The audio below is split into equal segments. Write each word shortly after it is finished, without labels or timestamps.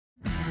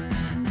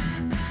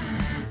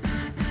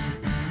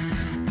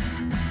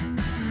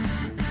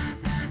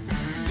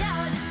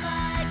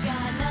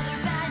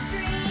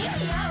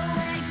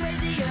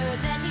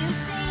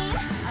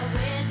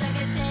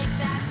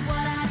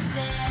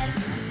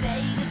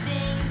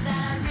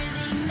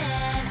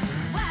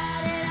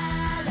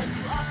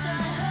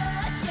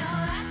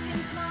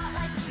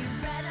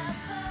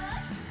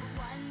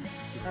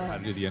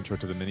do the intro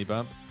to the mini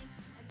bump?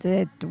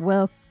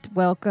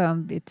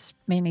 Welcome. It's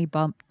mini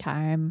bump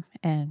time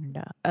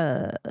and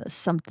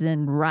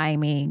something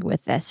rhyming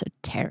with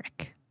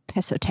esoteric.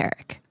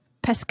 Pescoteric.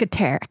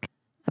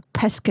 A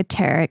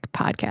pescoteric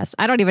podcast.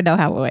 I don't even know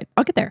how it went.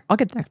 I'll get there.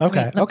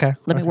 Okay.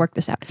 Let me work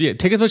this out. Yeah,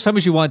 take as much time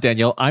as you want,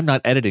 Danielle. I'm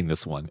not editing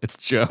this one. It's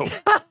Joe.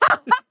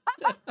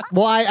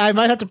 Well, I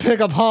might have to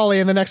pick up Holly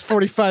in the next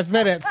 45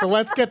 minutes, so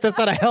let's get this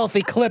on a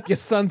healthy clip, you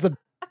sons of...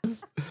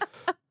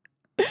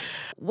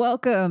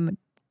 Welcome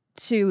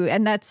to,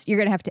 and that's, you're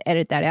going to have to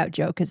edit that out,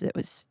 Joe, because it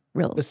was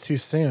real. It's too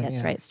soon.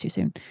 That's right. It's too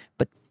soon.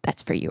 But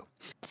that's for you.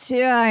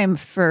 Time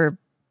for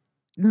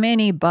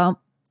mini bump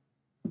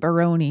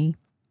Baroni.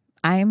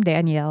 I'm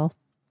Danielle.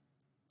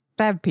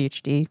 I have a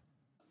PhD.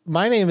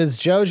 My name is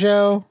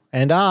JoJo,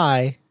 and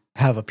I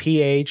have a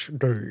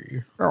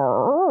PhD.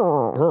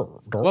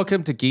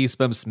 Welcome to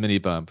Geesebump's mini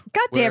bump.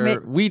 God damn where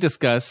it. We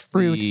discuss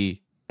Rude.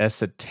 the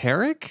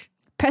esoteric?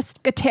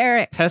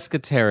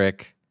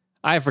 Pescoteric.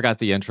 I forgot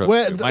the intro.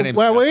 Where My name's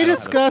we Jeff. I don't know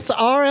discuss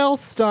R.L.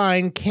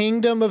 Stein,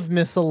 Kingdom of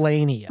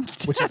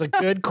Miscellanea, which is a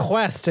good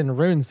quest in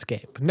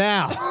RuneScape.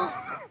 Now,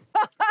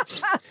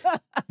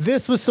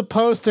 this was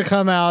supposed to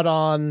come out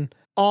on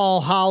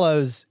All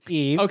Hallows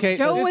Eve. Okay,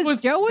 Joe this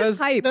was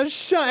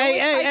hyped.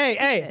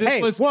 Hey,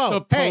 This was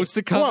supposed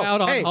to come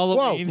out on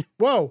Halloween.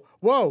 Whoa.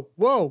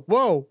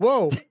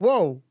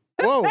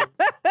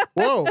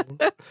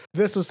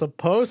 This was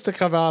supposed to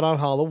come out on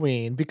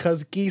Halloween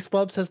because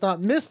Geesebumps has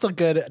not missed a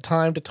good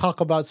time to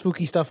talk about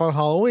spooky stuff on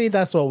Halloween.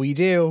 That's what we We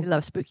do.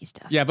 love spooky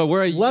stuff. Yeah, but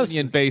we're a Love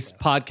union-based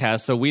podcast,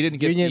 so we didn't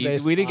get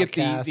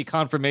the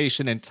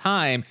confirmation in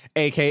time,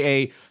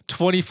 aka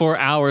 24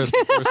 hours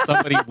before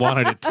somebody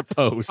wanted it to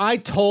post. I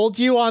told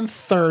you on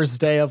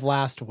Thursday of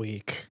last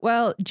week.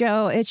 Well,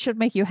 Joe, it should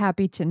make you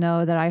happy to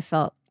know that I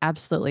felt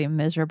absolutely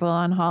miserable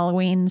on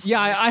Halloween's. Yeah,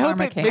 I hope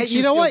Karma it cake. makes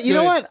You know what? feel You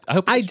know good. what? I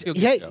hope it makes you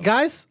feel good, Joe.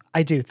 Guys,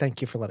 I do.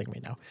 Thank you for letting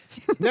me know.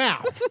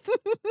 Now,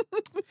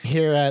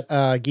 here at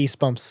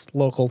Geesebumps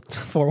Local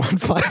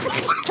 415.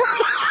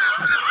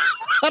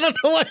 I don't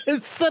know why I said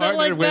it Partnered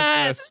like with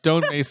that.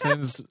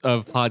 stonemasons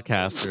of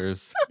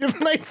podcasters.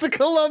 Knights of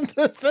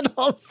Columbus and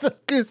also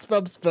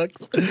Goosebumps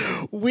books.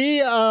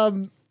 We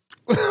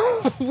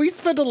we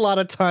spent a lot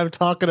of time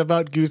talking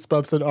about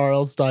Goosebumps and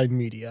R.L. Stein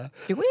Media.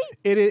 Do we?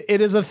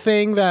 It is a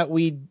thing that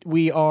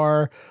we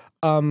are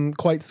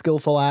quite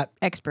skillful at.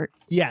 Expert.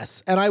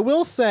 Yes, and I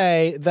will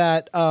say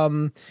that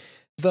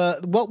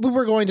what we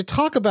were going to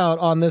talk about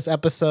on this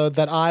episode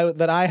that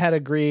I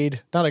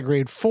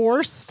had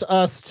forced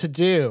us to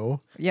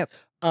do. Yep.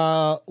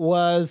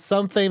 Was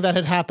something that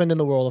had happened in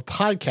the world of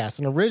podcasts.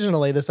 And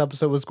originally, this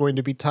episode was going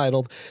to be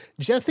titled,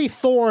 Jesse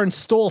Thorne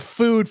Stole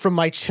Food from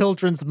My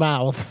Children's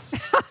Mouths.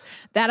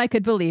 That I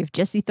could believe.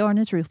 Jesse Thorne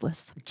is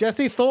ruthless.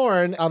 Jesse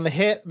Thorne on the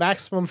hit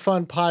Maximum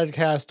Fun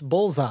podcast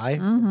Bullseye,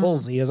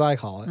 Bullseye as I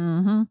call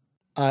it,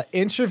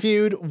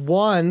 interviewed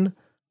one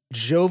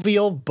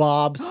jovial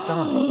Bob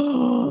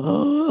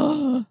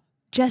Stein.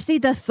 Jesse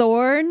the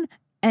Thorne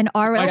and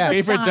R.L. My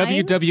favorite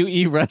Stein?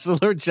 WWE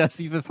wrestler,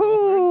 Jesse the Thorne.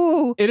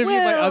 Who?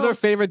 Interviewed my Will? other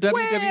favorite WWE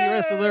Where?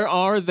 wrestler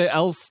are the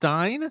L.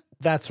 Stein.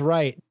 That's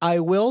right. I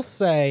will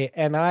say,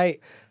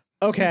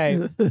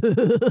 okay,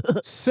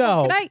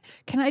 so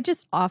Can I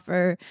just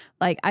offer,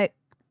 like,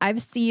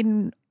 I've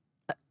seen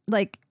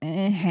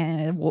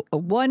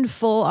one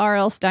full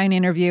R.L. Stein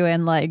interview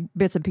and like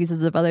bits and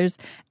pieces of others,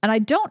 and I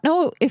don't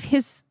know if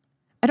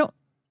I don't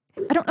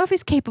know if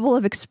he's capable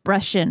of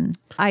expression,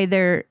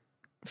 either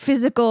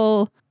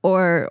physical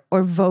or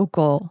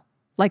vocal.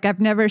 Like, I've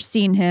never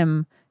seen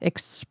him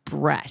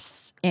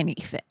express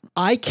anything.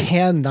 I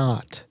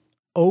cannot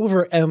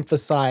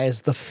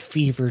overemphasize the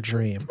fever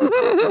dream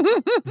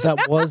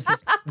that was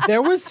this.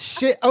 There was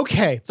shit.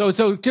 Okay.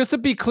 So just to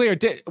be clear,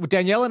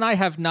 Danielle and I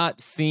have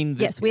not seen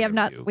this. Yes, we have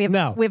not. interview. We have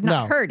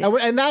not heard it.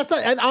 And that's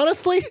not, and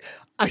honestly,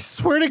 I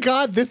swear to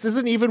God, this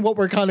isn't even what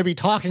we're going to be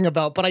talking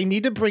about, but I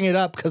need to bring it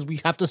up because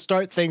we have to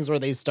start things where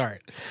they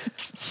start.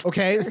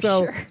 Okay,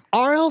 so Sure.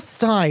 R.L.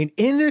 Stein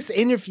in this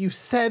interview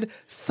said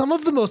some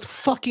of the most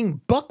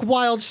fucking buck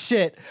wild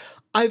shit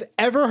I've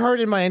ever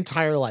heard in my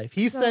entire life.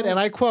 He said, and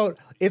I quote,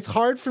 "It's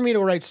hard for me to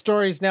write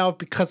stories now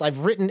because I've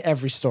written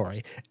every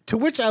story." To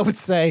which I would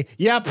say,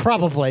 yeah,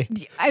 probably.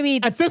 I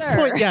mean, At this sir,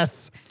 point,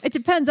 yes. It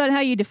depends on how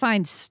you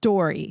define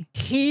story.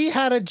 He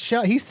had a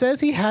job. He says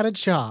he had a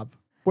job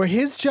where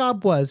his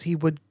job was he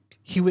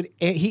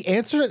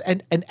answered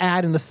an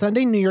ad in the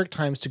Sunday New York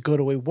Times to go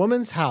to a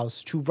woman's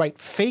house to write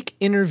fake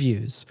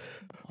interviews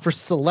for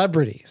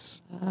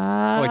celebrities.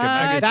 Like a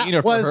magazine or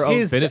That for was her own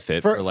his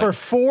benefit. for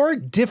 4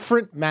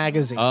 different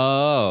magazines.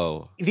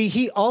 Oh.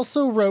 He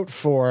also wrote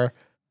for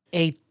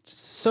a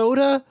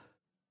soda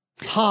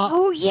pop.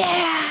 Oh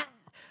yeah,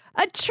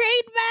 a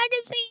trade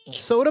magazine.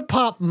 Soda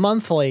Pop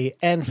Monthly,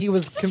 and he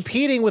was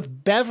competing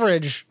with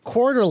Beverage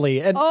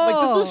Quarterly, and like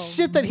this was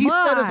shit that he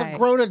said as a my.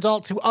 grown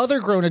adult to other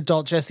grown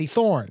adult Jesse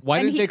Thorne. Why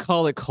And didn't they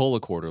call it Cola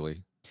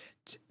Quarterly?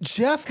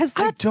 Jeff, 'Cause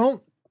I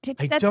don't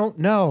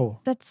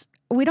know.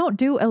 We don't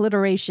do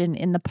alliteration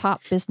in the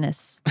pop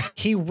business.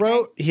 He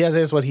wrote.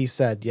 Here's what he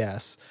said.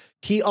 Yes,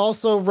 He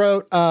also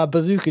wrote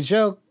Bazooka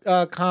Joe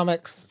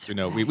comics. You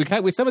know, we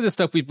some of this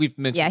stuff we've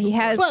mentioned. Yeah, he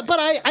has. But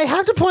I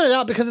have to point it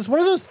out because it's one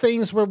of those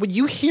things where when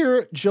you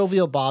hear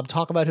Jovial Bob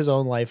talk about his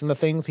own life and the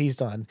things he's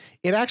done,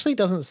 it actually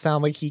doesn't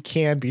sound like he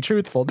can be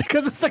truthful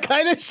because it's the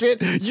kind of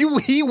shit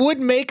he would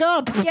make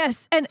up. Yes,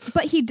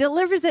 but he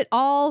delivers it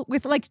all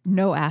with like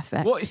no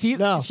affect. Well, he's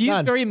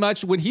very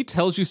much, when he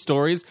tells you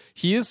stories,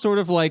 he is sort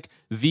of like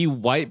the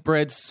white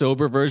bread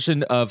sober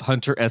version of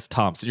Hunter S.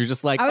 Thompson. You're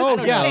just like,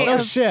 oh yeah, no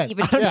shit.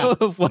 I don't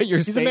know if what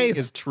you're saying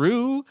is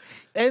true.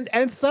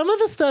 And some of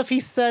the stuff he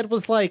said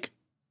was like,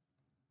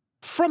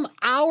 from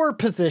our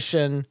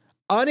position,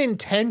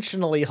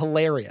 unintentionally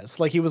hilarious.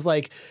 Like he was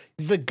like,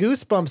 the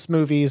Goosebumps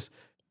movies,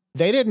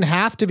 they didn't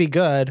have to be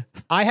good.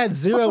 I had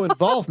zero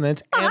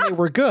involvement and they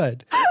were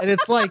good. And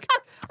it's like,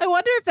 I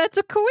wonder if that's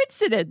a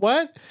coincidence.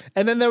 What?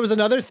 And then there was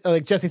another,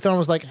 like Jesse Thorne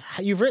was like,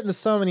 you've written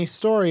so many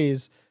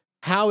stories.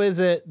 How is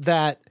it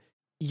that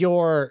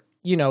you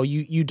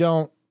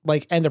don't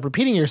like end up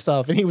repeating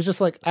yourself? And he was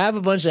just like, I have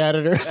a bunch of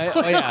editors. That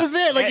was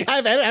it. Like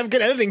I have a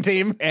good editing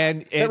team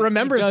and that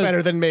remembers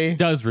better than me.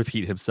 Does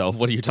repeat himself.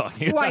 What are you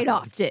talking about? Quite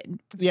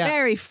often. Yeah.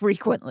 Very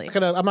frequently.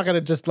 I'm not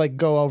gonna just like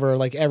go over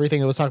like everything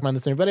that was talking about in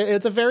this interview, but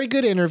it's a very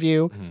good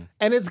interview. Mm-hmm.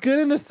 And it's good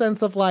in the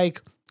sense of like,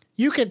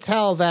 you could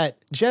tell that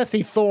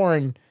Jesse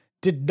Thorne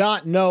did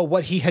not know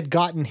what he had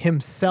gotten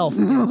himself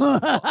into.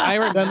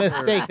 The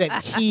mistake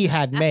that he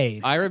had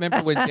made. I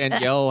remember when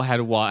Danielle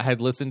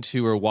had listened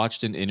to or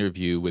watched an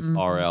interview with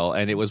RL,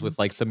 and it was with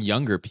like some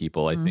younger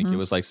people. I think it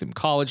was like some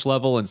college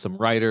level and some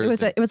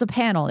writers. It was a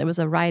panel. It was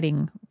a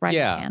writing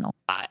panel.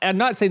 I'm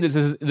not saying this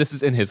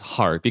is in his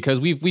heart, because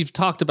we've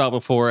talked about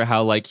before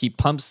how like he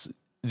pumps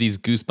these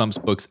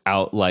Goosebumps books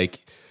out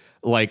like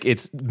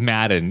it's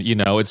Madden,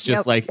 it's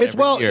just like it's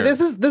this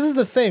is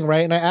the thing, right?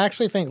 And I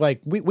actually think like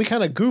we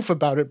kind of goof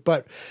about it,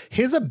 but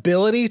his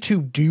ability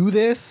to do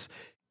this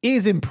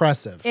is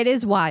impressive. It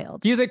is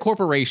wild. He is a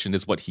corporation,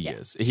 is what he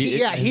is.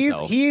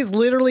 He's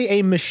literally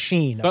a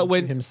machine. But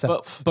when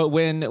himself, but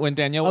when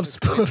Danielle of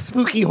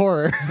spooky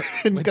horror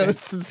and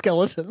ghosts and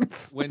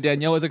skeletons. When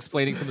Danielle was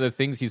explaining some of the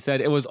things he said,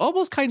 it was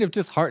almost kind of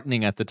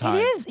disheartening at the time.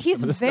 It is.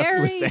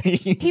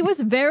 He was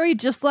very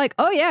just like,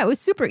 oh yeah, it was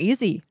super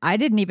easy. I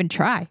didn't even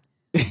try.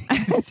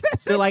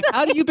 They're like,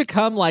 how do you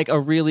become like a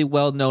really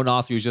well-known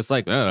author who's just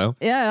like, I don't know.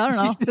 Yeah, I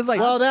don't know. Just like,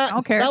 I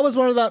don't care. That was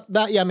one of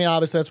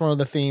obviously that's one of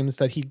the themes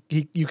that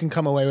you can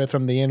come away with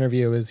from the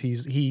interview is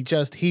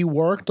he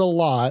worked a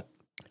lot.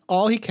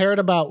 All he cared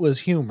about was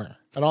humor.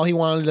 And all he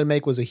wanted to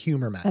make was a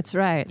humor magazine. That's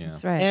right. Yeah.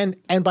 That's right.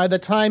 And by the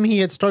time he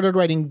had started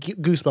writing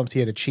Goosebumps, he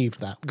had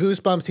achieved that.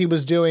 Goosebumps he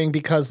was doing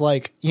because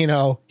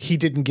he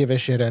didn't give a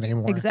shit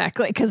anymore.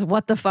 Exactly. Because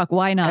what the fuck?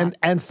 Why not?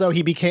 And so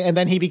he became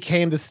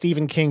the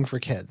Stephen King for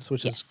kids,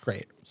 which is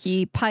great.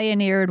 He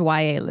pioneered YA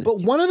literature.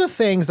 But one of the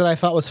things that I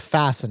thought was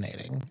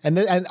fascinating,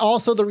 and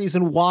also the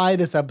reason why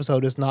this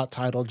episode is not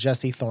titled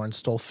Jesse Thorne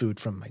Stole Food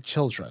from My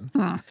Children,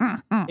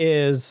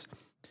 is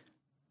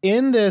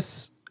in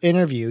this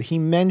interview, he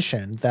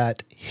mentioned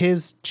that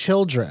his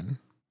children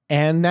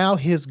and now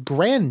his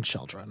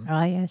grandchildren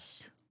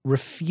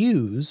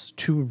refuse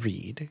to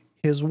read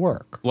his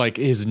work. Like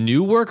his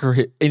new work or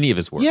any of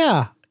his work?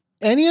 Yeah.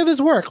 Any of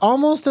his work,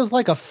 almost as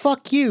like a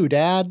fuck you,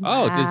 Dad.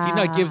 Oh, does he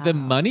not give them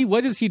money?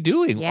 What is he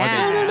doing?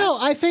 Yeah. No.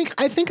 I think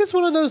it's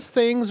one of those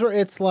things where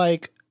it's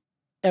like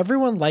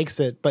everyone likes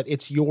it, but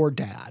it's your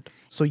dad,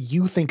 so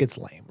you think it's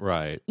lame,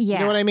 right? Yeah,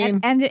 you know what I mean.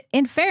 And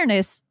in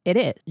fairness, it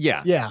is.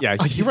 Yeah.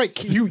 Oh, you're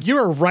right.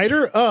 You're a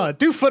writer.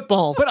 Do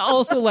football, but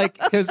also like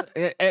because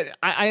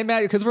I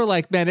imagine because we're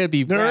like, man, it'd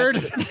be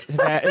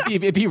nerd.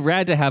 It'd be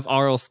rad to have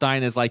R.L.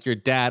 Stine as like your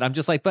dad. I'm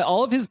just like, but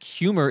all of his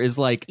humor is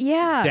like,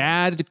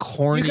 dad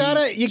corny. You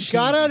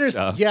gotta understand.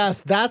 Stuff.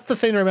 Yes, that's the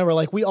thing to remember.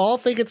 Like we all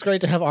think it's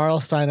great to have R.L.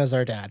 Stine as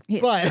our dad,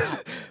 but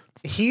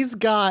he's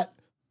got.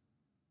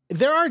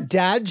 There are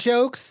dad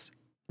jokes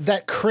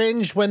that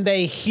cringe when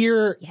they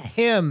hear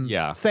him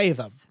say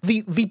them.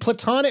 The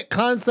platonic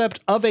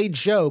concept of a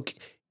joke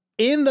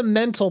in the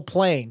mental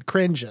plane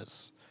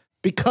cringes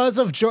because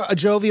of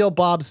Jovial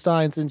Bob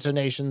Stine's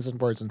intonations and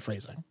words and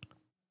phrasing.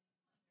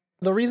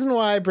 The reason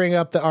why I bring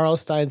up that R.L.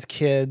 Stine's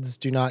kids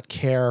do not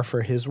care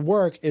for his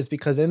work is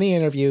because in the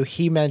interview,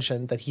 he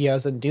mentioned that he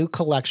has a new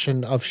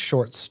collection of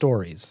short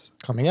stories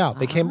coming out.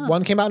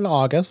 One came out in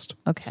August.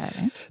 Okay.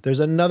 There's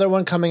another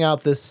one coming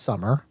out this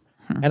summer.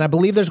 And I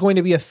believe there's going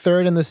to be a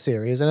third in the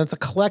series, and it's a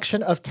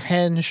collection of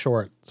 10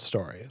 short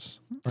stories.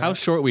 Right? How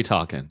short are we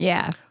talking?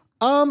 Yeah.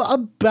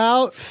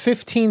 About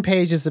 15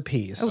 pages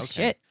apiece. Oh,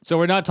 shit. So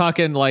we're not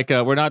talking like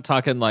Android's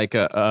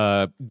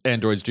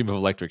Dream of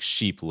Electric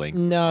Sheep length.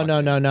 No.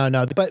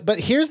 But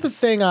here's the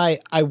thing I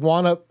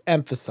want to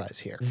emphasize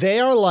here. They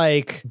are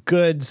like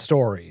good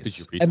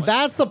stories. And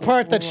that's the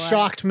part that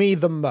shocked me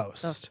the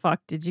most. The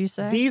fuck did you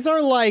say? These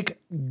are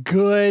like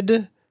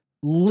good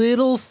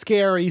little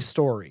scary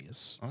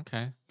stories.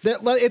 Okay.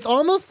 It's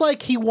almost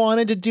like he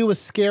wanted to do a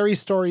scary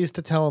stories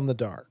to tell in the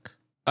dark.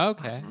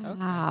 Okay.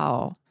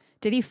 Wow.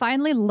 Did he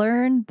finally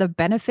learn the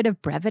benefit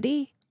of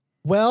brevity?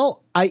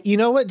 Well, you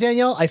know what,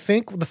 Danielle? I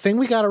think the thing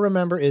we got to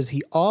remember is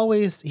he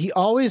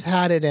always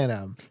had it in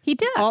him. He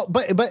did.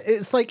 But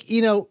it's like,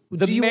 you know,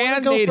 The do you wanna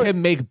man go made for,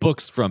 him make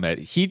books from it.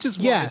 He just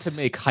wanted Yes.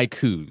 to make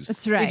haikus.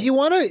 That's right. If you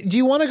want to, do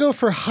you want to go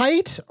for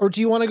height or do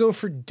you want to go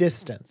for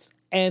distance?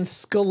 And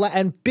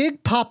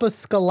Big Papa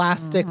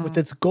Scholastic with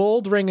its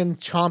gold ring and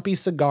chompy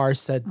cigar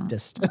said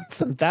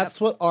distance, and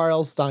that's what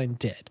R.L. Stine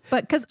did.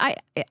 But because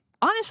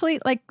honestly,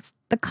 like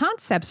the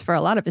concepts for a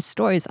lot of his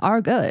stories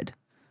are good.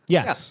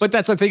 Yes, But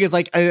that's the thing is,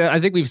 like, I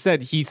think we've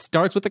said he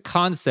starts with the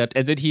concept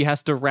and then he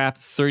has to wrap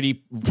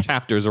 30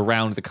 chapters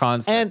around the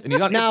concept. And And he's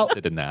not now-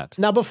 interested in that.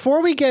 Now,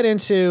 before we get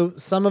into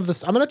some of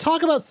this, I'm going to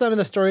talk about some of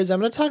the stories. I'm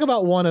going to talk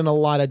about one in a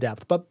lot of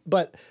depth.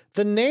 But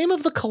the name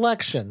of the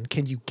collection,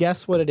 can you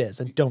guess what it is?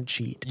 And don't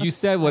cheat. You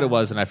said what it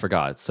was and I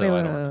forgot. So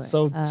I don't know.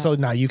 So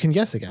now you can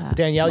guess again,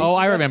 Danielle. you Oh,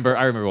 can I guess? remember.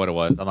 I remember what it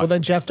was. I'm Well, not,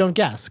 then Jeff, don't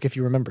guess if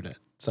you remembered it.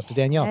 It's up to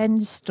Danielle.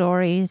 10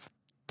 stories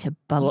to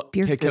bump Well,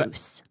 your okay,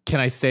 goose. can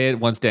I say it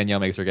once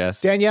Danielle makes her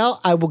guess? Danielle,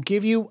 I will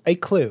give you a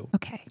clue.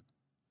 Okay.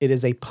 It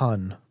is a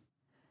pun.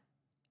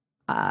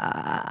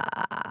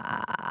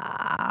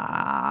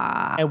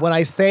 And when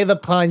I say the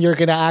pun, you're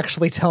going to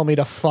actually tell me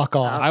to fuck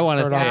off. I want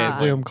to Turn off say the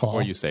it Zoom call.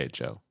 before you say it,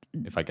 Joe,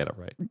 if I get it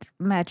right.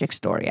 Magic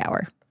Story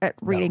Hour at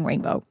Reading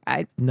Rainbow.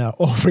 No.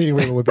 Oh, Reading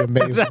Rainbow would be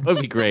amazing. That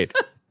would be great.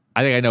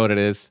 I think I know what it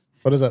is.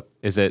 What is it?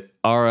 Is it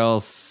R.L.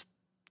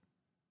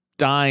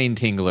 Stine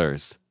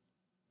Tinglers?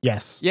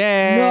 Yes.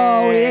 Yay!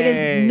 No, it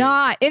is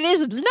not. It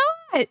is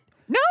not.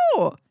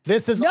 No.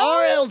 This is No.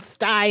 R.L.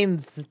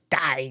 Stein's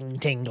Stein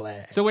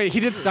Tingler. So wait, he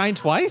did Stein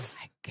twice?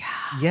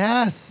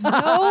 Yes.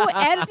 No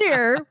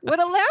editor would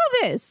allow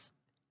this.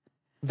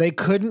 They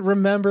couldn't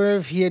remember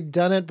if he had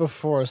done it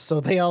before, so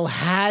they all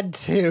had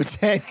to.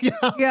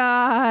 Danielle.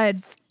 God.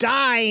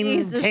 Stein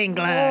Jesus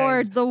Tinglers.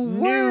 Lord, the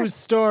New worst.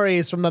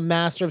 stories from the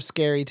Master of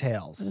Scary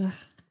Tales.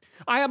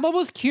 I am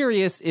almost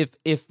curious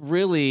if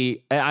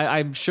really,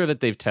 I'm sure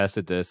that they've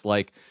tested this.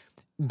 Like,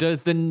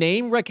 does the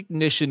name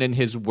recognition in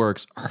his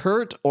works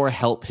hurt or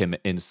help him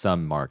in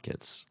some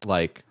markets?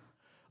 Like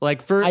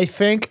for I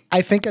think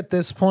at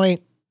this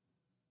point,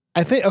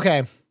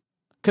 okay.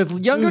 because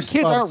younger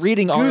kids aren't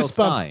reading R.L.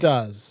 Goosebumps Stine.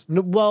 does.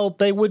 Well,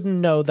 they wouldn't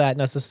know that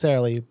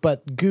necessarily,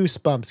 but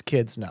Goosebumps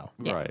kids know.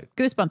 Yeah. Right.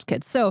 Goosebumps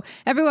kids. So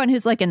everyone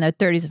who's like in their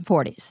 30s and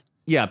 40s.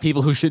 Yeah,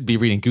 people who should be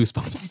reading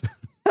Goosebumps.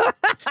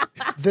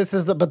 This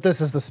is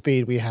the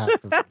speed we have.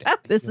 for reading.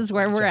 This is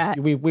where we're at.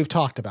 We've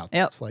talked about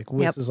Yep. this. Like Yep.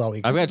 this is all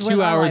we. I've got is what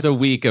 2 I hours like. a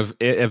week of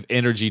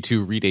energy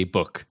to read a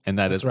book, and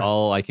that's right.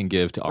 all I can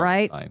give to R.L.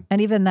 Right? Stine.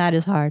 And even that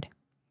is hard.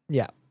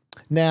 Yeah.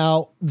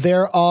 Now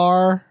there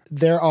are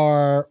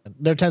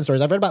 10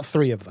 stories. I've read about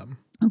 3 of them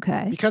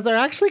Okay. because they're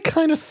actually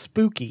kind of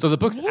spooky. So the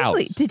book's out.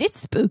 Really? Did it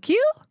spook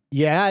you?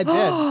 Yeah, I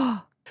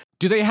did.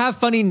 Do they have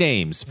funny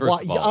names?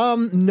 First of all,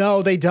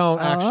 No, they don't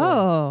actually.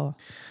 Oh.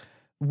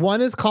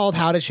 One is called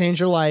How to Change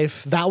Your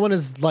Life. That one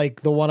is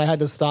like the one I had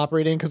to stop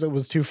reading because it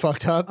was too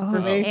fucked up for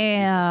me.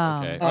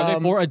 Damn. okay. Are they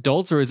for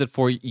adults or is it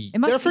for? It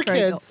must They're be for for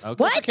kids. adults. They're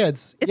for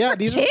kids. It's yeah, for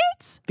these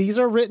kids? these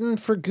are written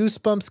for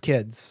Goosebumps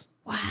kids.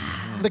 Wow.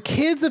 The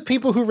kids of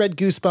people who read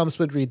Goosebumps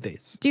would read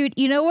these. Dude,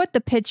 you know what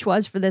the pitch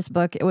was for this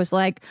book? It was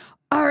like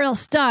R.L.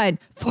 Stine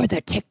for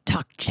the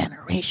TikTok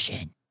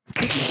generation.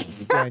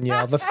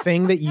 Danielle, the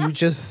thing that you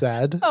just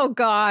said, Oh,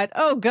 God.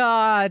 Oh,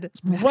 God.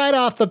 right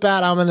off the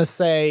bat, I'm going to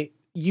say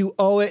you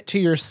owe it to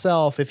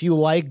yourself. If you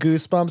like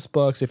Goosebumps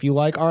books, if you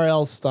like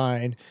R.L.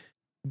 Stine,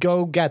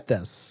 go get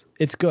this.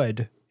 It's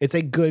good. It's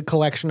a good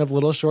collection of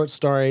little short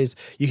stories.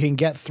 You can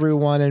get through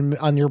one and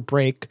on your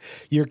break.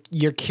 Your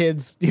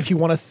kids, if you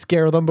want to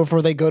scare them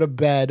before they go to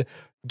bed,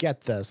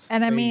 get this.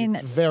 And I mean-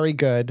 it's very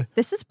good.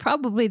 This is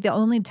probably the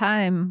only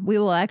time we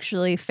will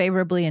actually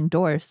favorably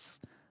endorse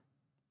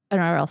an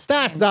R.L. Stine.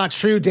 That's not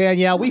true,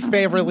 Danielle. We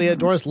favorably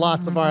endorse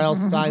lots of R.L.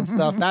 Stine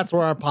stuff. That's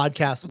where our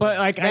podcast. But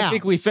like, Now, I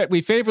think we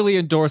favorably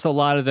endorse a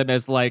lot of them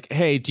as like,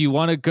 hey, do you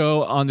want to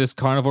go on this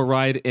carnival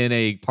ride in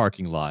a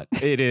parking lot?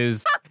 It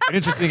is an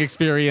interesting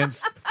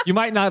experience. You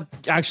might not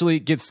actually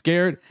get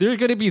scared. There are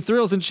going to be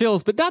thrills and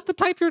chills, but not the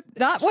type you're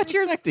not what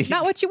you're expecting.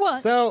 not what you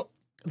want. So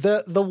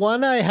the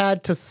one I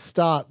had to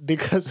stop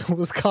because it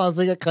was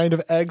causing a kind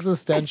of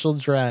existential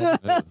dread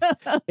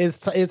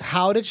is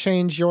How to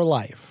Change Your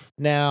Life.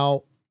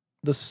 Now,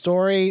 the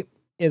story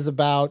is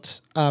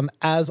about,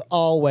 as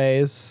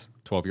always,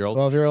 12-year-old.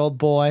 12-year-old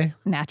boy.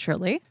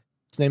 Naturally.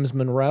 His name is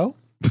Monroe.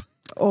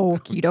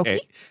 Okie dokie. Okay.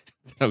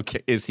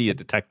 Okay. Is he a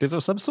detective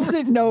of some sort?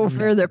 No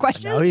further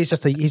questions. No, he's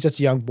just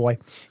a young boy.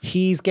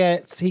 He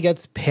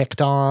gets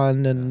picked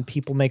on and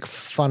people make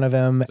fun of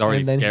him. already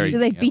and then scary. Do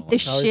they beat the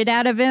shit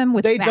out of him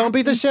with They don't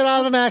beat the bats shit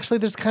out of him. Actually,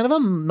 there's kind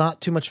of not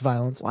too much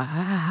violence. and-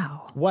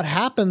 Wow. What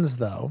happens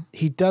though?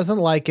 He doesn't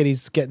like it.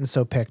 He's getting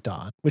so picked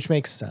on, which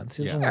makes sense.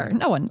 He doesn't Yeah. like Sure.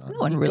 No one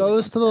He really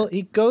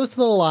goes to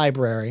the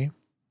library.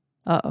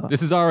 Uh-oh.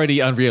 This is already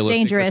unrealistic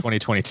Dangerous. for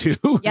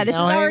 2022. Yeah, this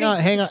Now,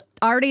 is hang on.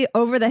 already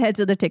over the heads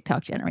of the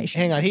TikTok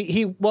generation.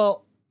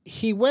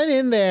 He went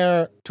in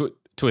there.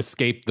 to to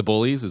escape the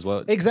bullies as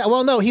well. Exactly.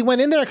 Well, no, he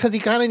went in there because he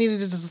kind of needed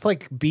to just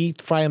like be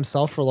by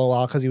himself for a little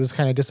while because he was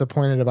kind of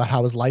disappointed about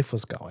how his life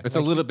was going. It's a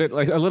little bit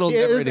like a little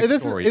never-ending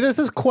story. This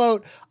is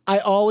quote. I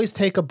always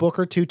take a book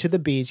or two to the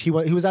beach. He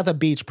was at the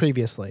beach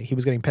previously. He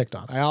was getting picked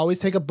on. I always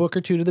take a book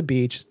or two to the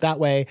beach. That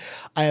way,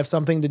 I have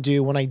something to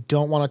do when I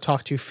don't want to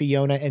talk to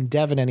Fiona and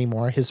Devin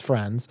anymore, his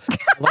friends. I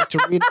like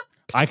to read.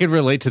 I can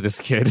relate to this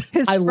kid.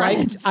 His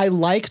friends. I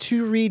like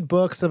to read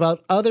books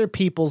about other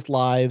people's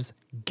lives.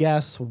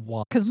 Guess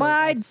what? Because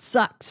mine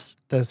sucks.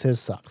 His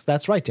sucks.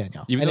 That's right,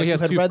 Danielle. Even And though if he you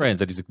has had two read- friends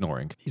that he's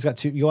ignoring. He's got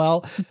two.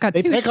 Well, Got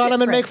they two pick on shit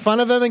him and make friends. fun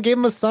of him and give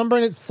him a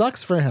sunburn. It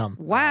sucks for him.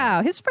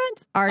 Wow, his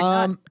friends are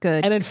not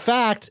good. And in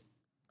fact,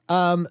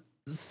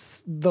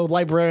 the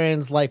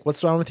librarian's like,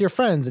 "What's wrong with your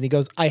friends?" And he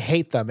goes, "I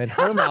hate them." And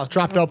her mouth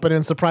dropped open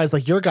in surprise,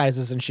 like your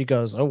guys's. And she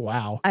goes, "Oh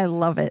wow." I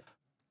love it.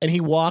 And he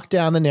walked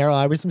down the narrow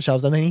library, some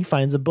shelves, and then he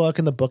finds a book,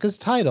 and the book is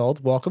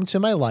titled "Welcome to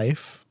My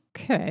Life."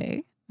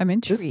 Okay, I'm This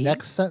intrigued.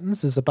 next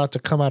sentence is about to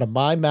come out of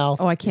my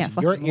mouth. Oh, I can't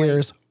into your fucking wait.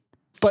 ears.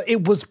 But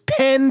it was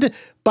penned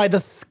by the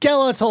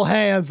skeletal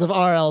hands of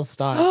R.L.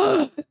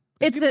 Stein.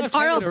 It's an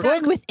R.L. The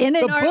Stein within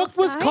an The R.L. book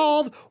was Stein?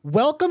 called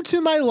Welcome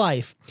to My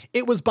Life.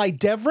 It was by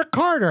Deborah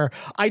Carter.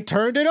 I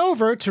turned it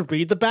over to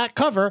read the back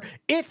cover.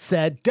 It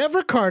said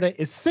Deborah Carter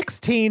is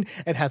 16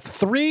 and has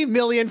 3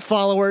 million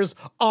followers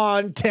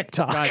on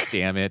TikTok. God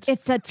damn it.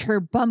 It's a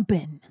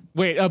turbumpin.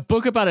 Wait, a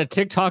book about a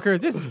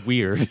TikToker? This is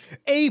weird.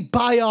 A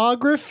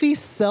biography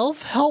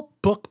self-help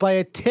book by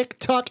a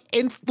TikTok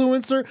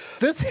influencer.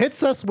 This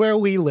hits us where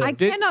we live. I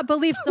cannot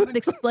believe someone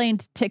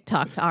explained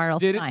TikTok to R.L.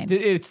 Stein.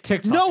 It's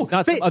TikTok. No, it's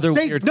not they- some other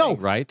they- weird no. thing,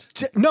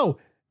 right? No,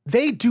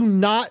 they do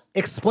not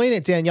explain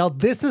it, Danielle.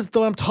 This is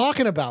what I'm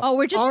talking about. Oh,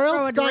 we're just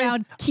throwing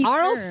around key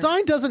R.L. terms.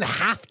 Stein doesn't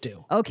have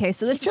to. Okay,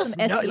 so this is some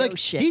SEO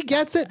shit. He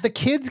gets it. The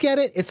kids get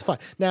it. It's fine.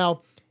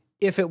 Now,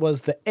 if it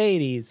was the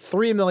 80s,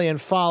 3 million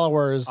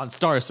followers. On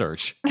Star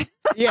Search.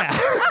 Yeah.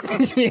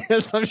 Yeah,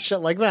 some shit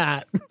like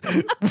that.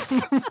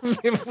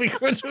 If we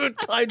could do a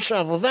time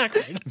travel back.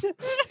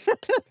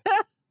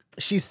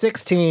 She's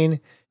 16.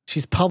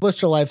 She's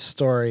published her life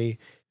story.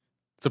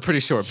 It's a pretty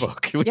short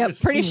book. Yep,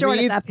 pretty he short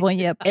reads- at that point.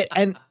 Yep.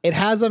 And it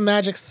has a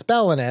magic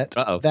spell in it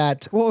Uh-oh.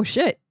 that Whoa,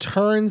 shit.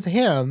 turns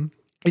him.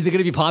 Is it going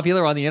to be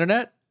popular on the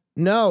internet?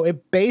 No,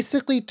 it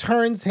basically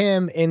turns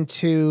him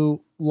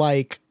into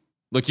like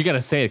Look, you got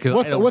to say it.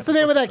 what's the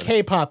name of that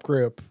K-pop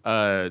group?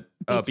 BTS?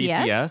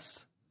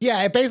 BTS?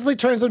 Yeah, it basically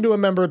turns him to a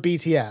member of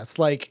BTS.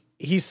 Like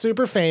he's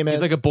super famous.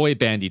 He's like a boy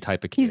bandy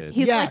type of He's kid.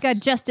 like a Yes.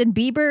 Justin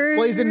Bieber.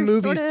 well, he's in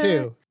movies sorta.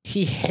 too.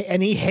 He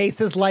hates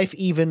his life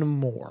even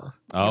more.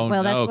 Oh,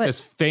 well, that's no, what- because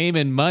fame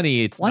and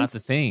money, it's not the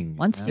thing.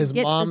 Once Yeah. you His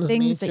get the mom's things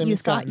meets that him, you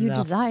he's got thought you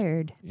nothing.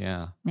 desired,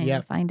 Yeah. and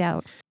Yep. you find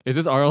out. Is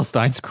this R.L.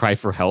 Stein's cry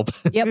for help?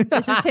 Yep,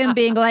 this is him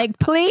being like,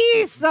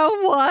 "Please,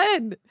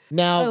 someone." My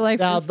Now, life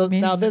is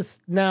me.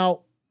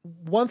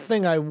 one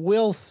thing I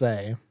will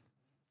say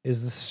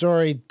is the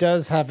story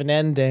does have an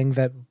ending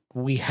that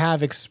we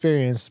have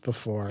experienced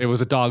before. It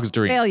was a dog's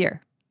dream.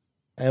 Failure.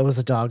 It was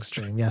a dog's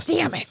dream. Yes.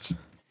 Damn it!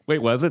 Wait,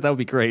 was it? That would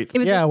be great. It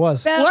was Yeah, a it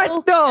was. spell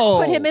What? that No.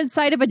 Put him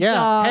inside of a Yeah.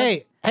 dog.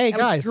 Hey, that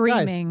was guys.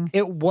 dreaming.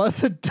 It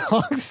was a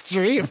dog's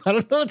dream. I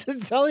don't know what to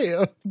tell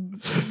you.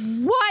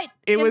 What?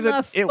 It in was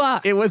the it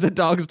fuck? was a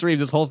dog's dream.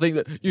 This whole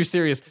thing. You're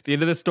serious. The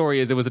end of the story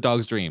is it was a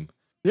dog's dream.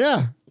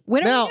 Yeah.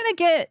 When are Now- we gonna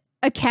get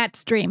a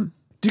cat's dream?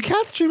 Do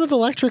cats dream of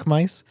electric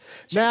mice?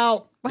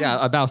 Now,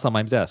 Yeah, a mouse on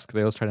my desk. They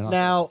always try to knock.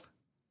 now,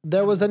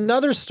 there was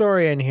another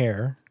story in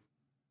here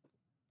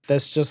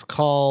that's just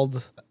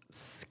called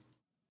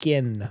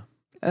Skin.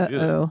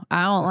 Uh-oh.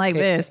 I don't like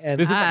this. And,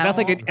 This is that's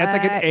like an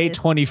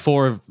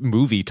A24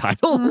 movie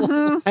title.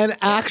 Mhm. and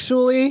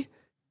actually,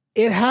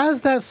 it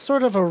has that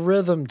sort of a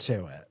rhythm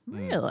to it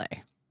Really?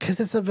 because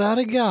it's about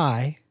a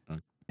guy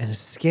and his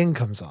skin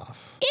comes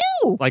off.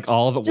 Ew. Like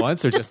all of it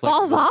once, or just like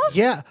falls off?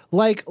 Yeah,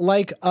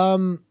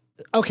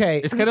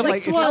 okay. It's kind of like,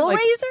 it's not Hellraiser? like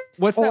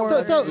what's that? Or-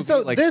 one so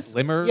movie, like this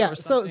Slimmer. yeah or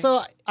so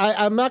something?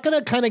 I'm not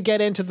gonna kind of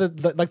get into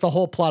the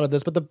whole plot of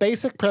this, but the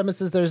basic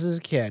premise is there's this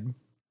kid,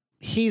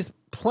 he's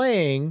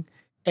playing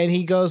and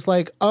he goes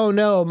like, oh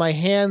no, my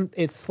hand,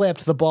 it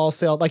slipped, the ball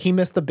sailed, like he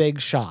missed the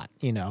big shot,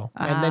 and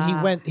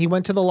then he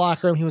went to the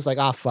locker room, he was like,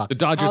 ah, fuck, the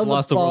Dodgers How'd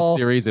lost the ball- World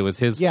Series. It was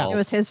his Yeah. fault. It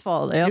was his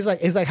fault. Yep.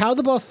 he's like how'd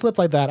the ball slip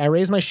like that? I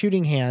raised my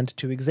shooting hand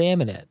to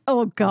examine it. Oh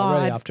Already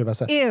God. off to a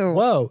best. Ew.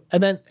 Whoa,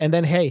 and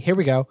then hey, here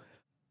we go.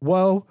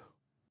 Whoa,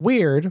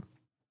 weird.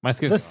 My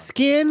skin's The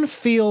skin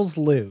feels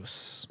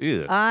loose.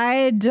 Ew.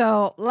 I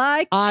don't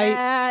like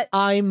that.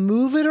 I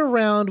move it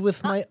around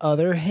with my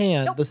other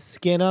hand. The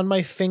skin on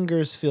my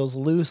fingers feels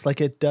loose, like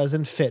it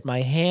doesn't fit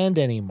my hand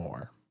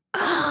anymore.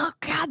 Oh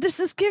God, this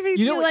is giving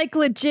You know me what- like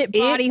legit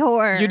body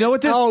horror. You know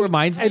what this Oh,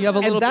 reminds me of a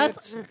little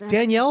that's bit?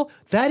 Danielle.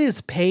 That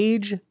is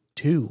page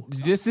 2.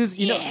 This is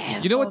you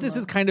know what this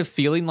is kind of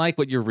feeling like.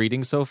 What you're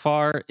reading so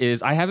far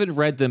is I haven't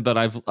read them, but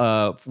I've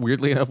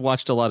weirdly enough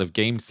watched a lot of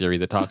game theory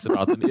that talks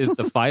about them. Is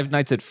the Five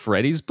Nights at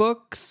Freddy's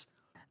books?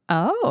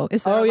 Oh,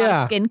 is there Oh, a lot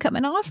yeah. of skin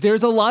coming off?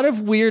 There's a lot of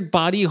weird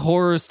body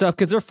horror stuff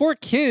because they're for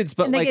kids,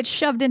 but And they like get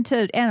shoved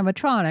into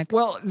animatronics.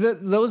 well,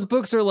 those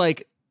books are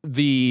like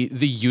the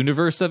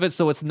universe of it,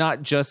 so it's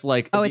not just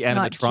like Oh, the it's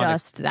not animatronics.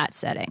 just that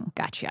setting.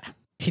 Gotcha.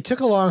 He took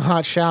a long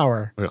hot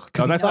shower. Ugh.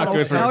 No, that's not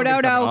good for No,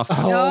 everything no,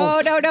 coming no.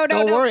 off. No.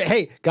 Don't worry.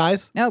 Hey,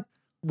 guys, Nope.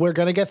 we're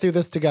going to get through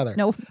this together.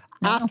 No.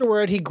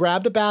 Afterward, he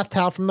grabbed a bath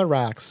towel from the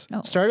racks,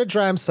 No. started to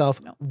dry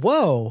himself.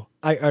 Whoa,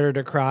 I uttered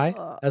a cry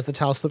as the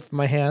towel slipped from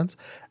my hands.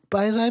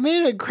 But as I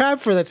made a grab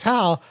for the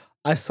towel,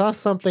 I saw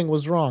something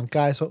was wrong.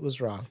 Guys, what was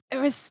wrong?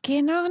 There was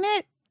skin on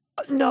it.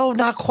 No,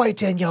 not quite,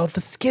 Danielle.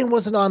 The skin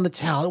wasn't on the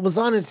towel. It was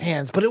on his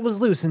hands, but it was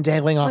loose and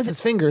dangling off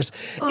his fingers.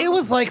 It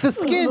was like the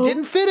skin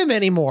didn't fit him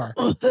anymore.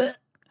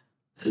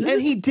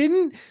 And he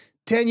didn't,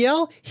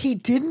 Danielle, he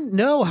didn't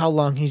know how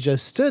long he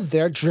just stood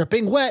there,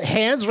 dripping wet,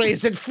 hands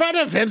raised in front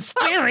of him,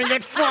 staring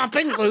at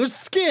flopping loose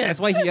skin. That's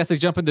why he has to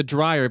jump in the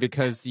dryer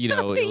because,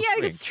 it'll Yeah,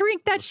 shrink.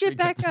 shrink that shit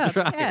back up.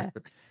 Yeah.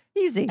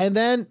 Easy. And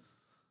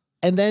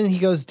then he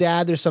goes,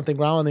 Dad, there's something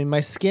wrong with me. My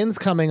skin's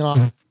coming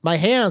off. My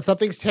hand,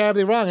 something's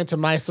terribly wrong. And to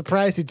my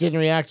surprise, he didn't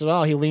react at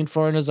all. He leaned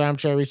forward in his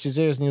armchair, reached his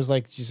ears, and he was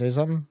like, did you say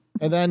something?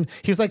 And then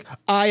he was like,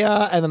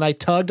 and then I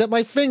tugged at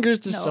my fingers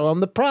to show him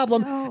the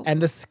problem. No.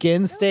 And the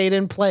skin stayed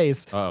in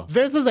place. Oh.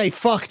 This is a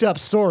fucked up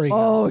story. Guys.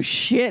 Oh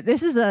shit!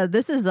 This is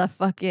a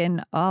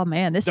fucking. Oh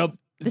man, this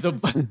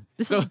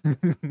is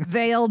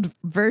veiled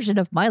version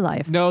of my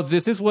life. No,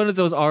 this is one of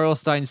those R.L.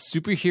 Stine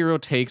superhero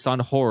takes on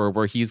horror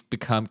where he's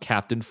become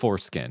Captain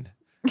Foreskin.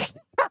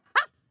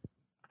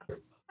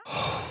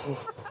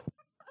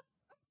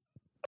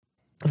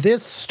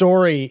 This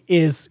story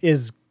is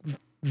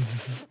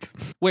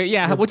Wait,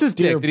 yeah, what's his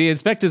Dear- dick? Did he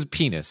inspect his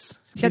penis?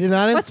 he did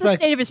not What's the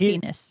inspect. state of his he-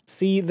 penis?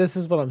 See, this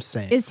is what I'm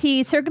saying. Is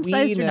he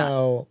circumcised we or not?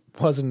 know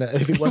wasn't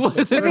if he wasn't.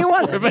 If he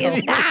wasn't, but he is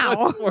he now.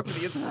 was before, but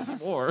he is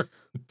before.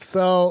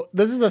 So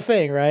this is the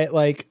thing, right?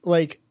 Like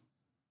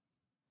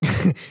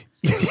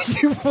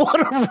you want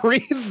to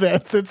read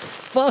this? It's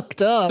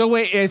fucked up. So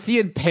wait, is he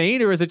in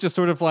pain or is it just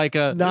sort of like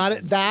a Not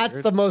this is that's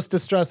weird. the most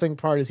distressing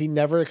part. Is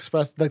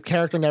the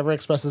character never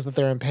expresses that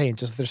they're in pain,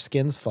 just their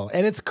skin's full,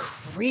 and it's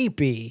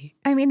creepy.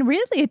 I mean,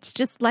 really, it's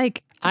just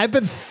like I've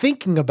been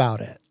thinking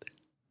about it.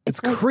 It's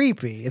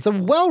creepy. It's a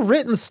well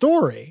written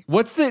story.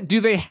 What's the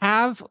do they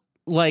have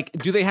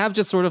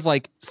just sort of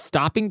like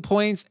stopping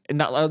points and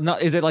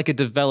not is it like a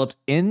developed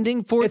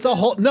ending for It's a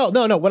whole no.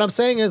 What I'm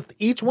saying is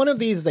each one of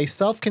these is a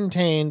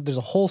self-contained. There's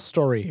a whole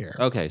story here.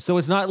 Okay, so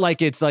it's not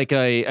like it's like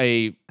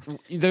a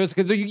there's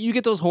because you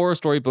get those horror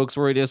story books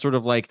where it is sort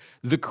of like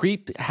the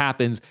creep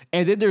happens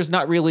and then there's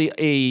not really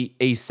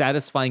a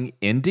satisfying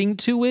ending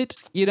to it,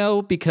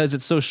 because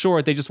it's so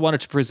short. They just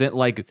wanted to present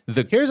like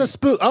the Here's a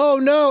spook. Oh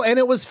no, and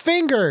it was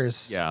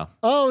fingers. yeah.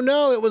 Oh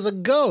no, it was a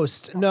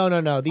ghost. No.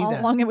 These all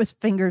along it was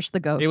Fingers the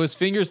Ghost. It was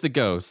Fingers the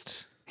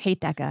Ghost. Hate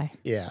that guy.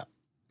 Yeah.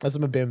 That's a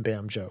Bim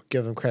Bam joke.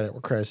 Give them credit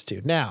where credit's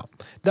due. Now,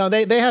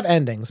 they have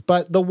endings,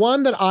 but the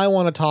one that I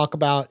want to talk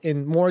about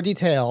in more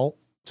detail,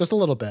 just a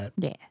little bit,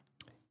 Yeah.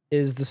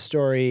 is the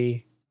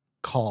story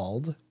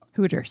called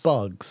Hooters.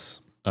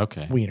 Bugs.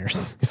 Okay.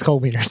 Wieners. It's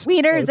called Wieners.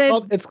 Wieners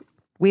It's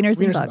Wieners and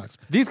Wieners and Bugs.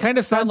 These kind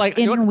of sound Bugs like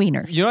in what,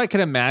 wieners. You know what I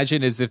can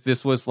imagine is if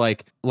this was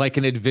like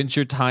an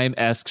Adventure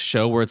Time-esque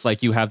show where it's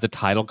like you have the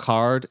title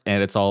card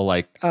and it's all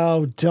like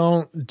Oh,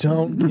 don't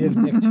give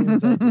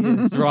Nicktoons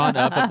ideas. drawn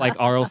up of like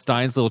R.L.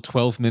 Stein's little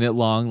 12-minute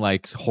long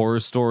like horror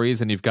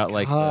stories, and you've got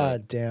like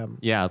God damn.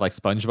 like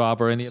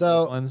SpongeBob or any of So-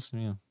 those ones.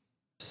 Yeah.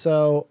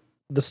 So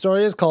the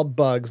story is called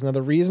Bugs. Now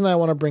the reason I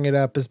want to bring it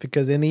up is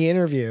because in the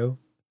interview,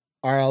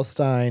 R.L.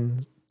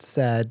 Stein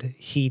said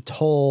he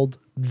told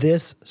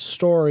this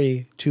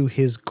story to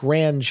his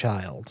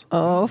grandchild,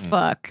 Oh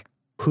fuck.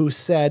 who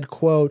said,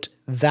 quote,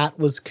 that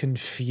was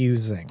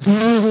confusing.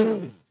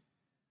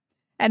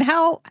 And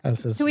how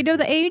That's his- do we know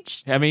the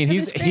age? I mean, Of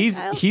he's his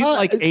grandchild?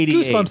 like 88.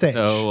 Goosebumps age.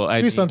 So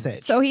Goosebumps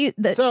age. So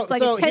it's So-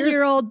 like so a here's-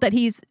 10-year-old that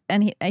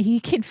he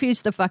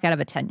confused the fuck out of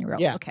a 10-year-old.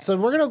 Yeah. Okay. So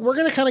we're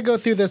gonna kind of go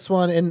through this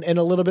one in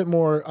a little bit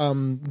more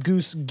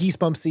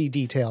goosebumpsy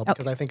detail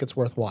because I think it's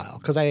worthwhile.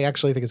 Because I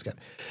actually think it's good.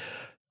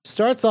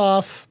 Starts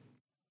off,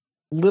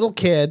 little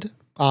kid,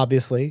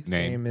 obviously. His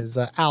Name. name is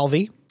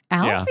Alvy.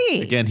 Yeah.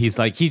 Alfie. Again, he's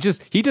like he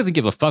doesn't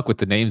give a fuck with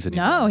the names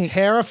anymore. No, he,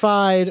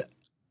 Terrified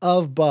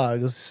of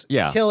bugs.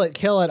 Yeah. Kill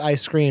it, I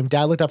screamed.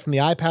 Dad looked up from the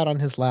iPad on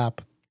his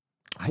lap.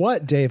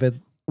 What,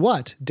 David?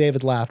 What?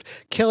 David laughed.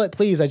 Kill it,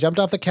 please. I jumped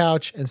off the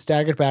couch and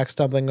staggered back,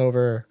 stumbling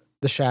over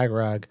the shag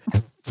rag.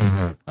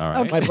 All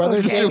right. My brother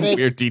Okay. David.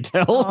 Weird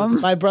detail.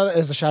 My brother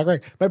is a shag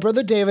rag. My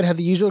brother David had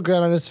the usual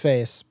grin on his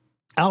face.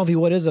 Alvy,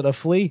 what is it? A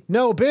flea?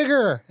 No,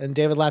 bigger. And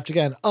David laughed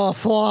again. A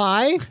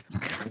fly?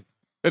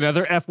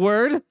 Another F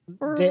word.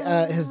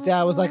 His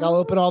dad was like, I'll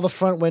open all the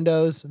front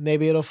windows.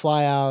 Maybe it'll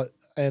fly out.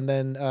 And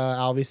then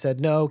Alvy said,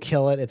 no,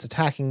 kill it. It's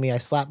attacking me. I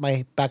slapped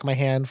my back of my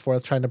hand for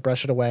trying to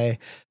brush it away.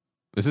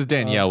 This is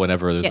Danielle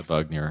whenever there's yes. a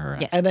bug near her.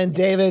 yes. And then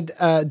David,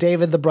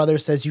 the brother,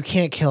 says, you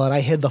can't kill it. I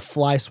hid the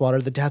fly swatter.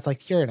 The dad's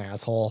like, you're an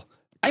asshole.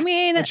 I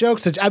mean, A joke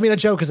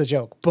is a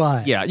joke,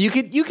 but Yeah, you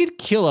could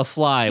kill a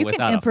fly you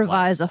without can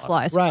improvise a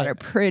fly swatter Right.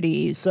 pretty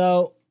easy.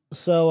 So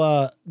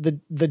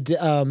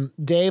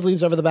Dave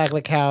leans over the back of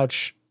the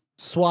couch,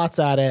 swats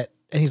at it,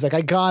 And he's like,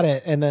 I got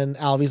it. And then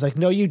Alvy's like,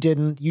 no, you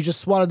didn't. You just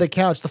swatted the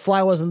couch. The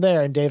fly wasn't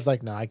there. And Dave's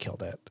like, no, I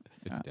killed it.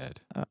 It's dead.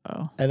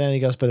 Uh-oh. And then he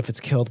goes, but if it's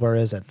killed, where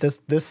is it?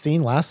 This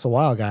scene lasts a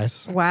while,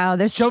 guys. Wow,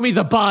 there's Show me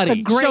the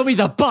body. Show me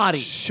the body.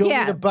 Show me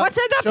yeah. the bug. What's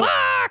in the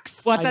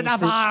box? What's I in need the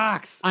proof.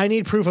 box? I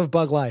need proof of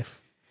bug life.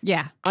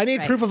 Yeah. I need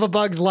right. proof of a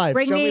bug's life.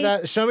 Bring Show me me-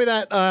 that. Show me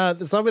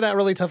that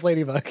really tough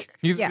ladybug.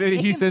 Yeah. He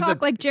Make him sends talk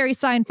a like Jerry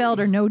Seinfeld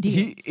or no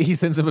deal. he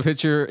sends him a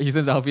picture. He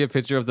sends Alfie a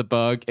picture of the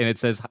bug, and it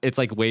says it's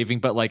like waving,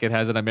 but like it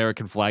has an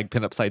American flag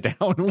pinned upside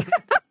down.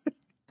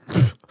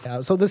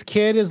 Yeah. So this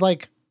kid is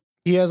like,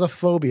 he has a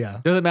phobia.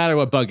 Doesn't matter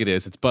what bug it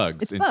is. It's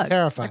bugs. It's bugs.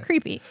 Terrifying. They're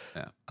creepy.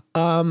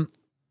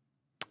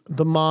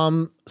 The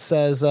mom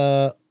says,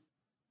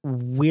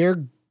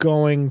 we're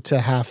going to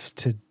have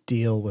to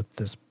deal with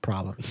this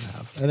problem you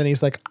have. And then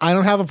he's like, I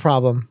don't have a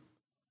problem.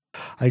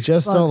 I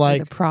just Bugs don't are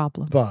like the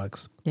problem.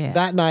 bugs. Yeah.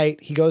 That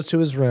night, he goes to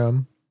his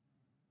room.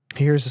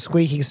 He hears a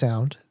squeaking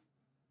sound.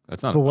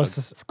 That's not. But a what's bug.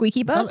 this?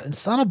 Squeaky bug?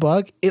 It's not a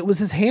bug. It was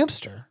his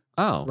hamster,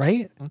 Oh,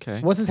 right?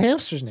 Okay. What's his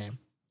hamster's name?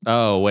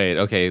 Oh, wait.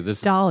 Okay.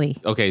 This. Dolly.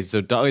 Okay. So,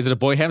 is it a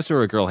boy hamster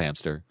or a girl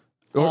hamster?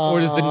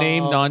 Or is the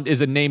name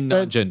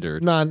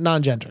non-gendered?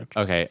 Non-gendered.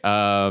 Okay.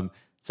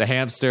 It's a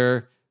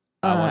hamster.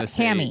 I want to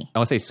say Hammy. I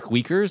want to say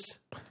squeakers.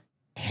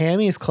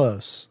 Hammy is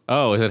close.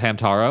 Oh, is it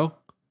Hamtaro?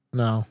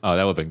 No. Oh,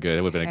 that would have been good.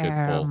 It would have been a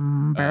good pull.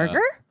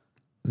 Burger?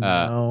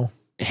 No.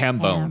 Ham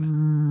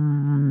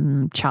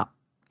bone. Chop.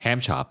 Ham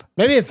chop.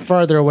 Maybe it's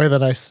farther away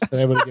than I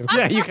would have given.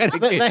 Yeah, you kind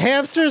of. The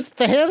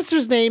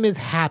hamster's name is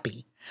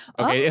Happy.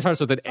 Okay, it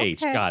starts with an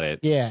H. okay. Got it.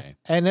 Yeah. Okay.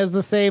 And has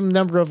the same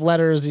number of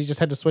letters. He just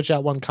had to switch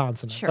out one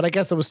consonant. Sure. But I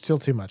guess it was still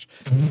too much.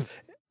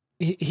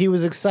 He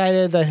was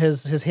excited that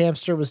his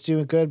hamster was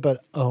doing good,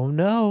 but oh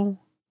no.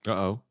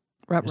 Uh-oh.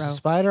 Ruh-roh. There's a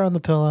spider on the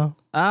pillow.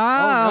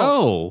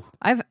 Oh, Oh.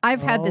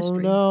 I've had this Oh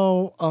dream.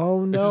 no.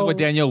 Oh no. This is what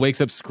Danielle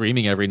wakes up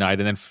screaming every night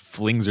and then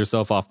flings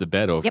herself off the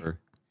bed over.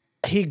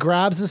 He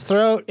grabs his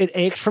throat. It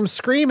ached from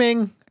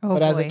screaming. Oh,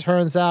 but as boy. it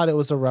turns out, it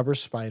was a rubber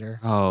spider.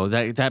 Oh,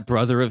 that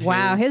brother of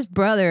Wow, his. his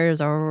brother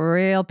is a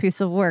real piece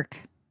of work.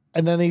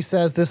 And then he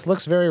says, this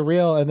looks very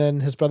real. And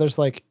then his brother's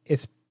like,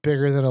 it's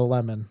bigger than a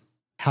lemon.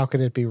 How can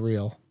it be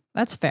real?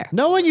 That's fair.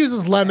 No one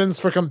uses lemons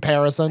for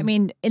comparison. I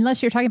mean,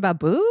 unless you're talking about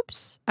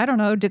boobs, I don't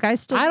know. Do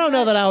guys still? I don't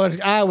know that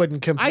I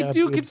wouldn't compare. I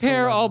do boobs to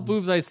compare all lemons.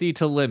 boobs I see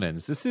to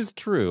lemons. This is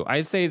true. I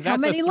say that's How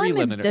many a 3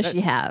 lemons lemon. does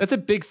she have? That's a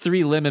big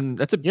 3 lemon.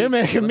 That's a big You're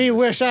making me lemon.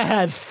 wish I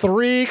had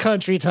 3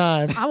 country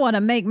times. I want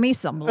to make me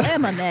some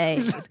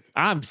lemonade.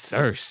 I'm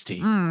thirsty.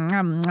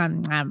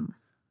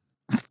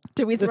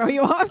 Did we throw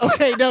you off?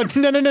 Okay, no.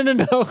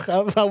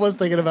 I was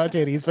thinking about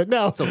titties, but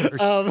no.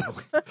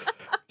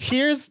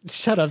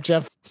 Shut up,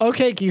 Jeff.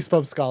 Okay,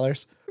 Geesebump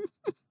scholars.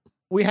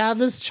 We have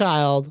this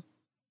child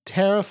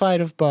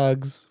terrified of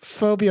bugs,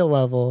 phobia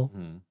level.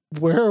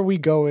 Where are we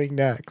going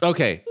next?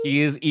 Okay, he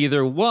is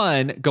either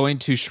one going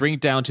to shrink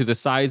down to the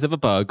size of a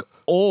bug,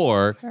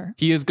 or Sure.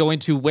 he is going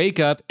to wake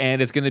up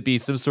and it's going to be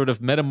some sort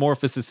of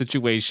metamorphosis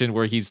situation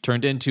where he's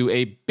turned into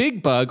a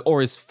big bug,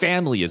 or his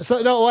family is So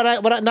no,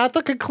 not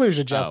the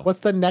conclusion, Jeff. Oh. What's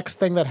the next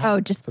thing that happens?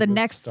 Oh, just the in this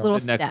next story? little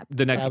the next step.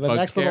 the next Yeah, the bug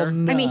next scare.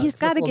 little I mean, he's nut,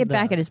 got this to little get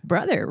back nut. at his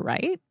brother,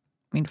 right?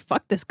 I mean,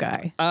 fuck this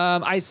guy.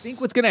 I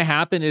think what's going to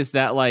happen is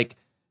that like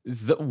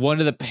one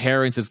of the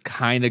parents is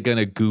kind of going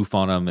to goof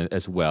on him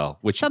as well,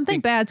 which you Something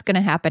think- bad's going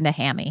to happen to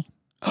Hammy.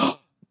 Oh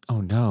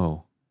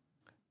no!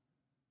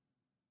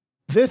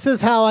 This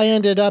is how I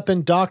ended up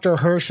in Dr.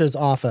 Hirsch's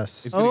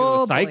office. He's going to go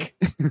Oh, to psych.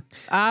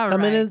 All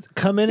Come right. in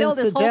Killed and his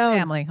sit whole down.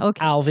 family. Okay.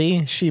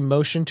 Alvy, she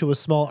motioned to a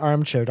small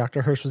armchair.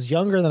 Dr. Hirsch was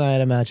younger than I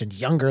had imagined,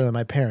 younger than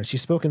my parents. She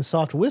spoke in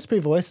soft, whispery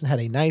voice and had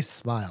a nice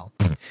smile.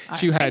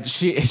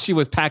 she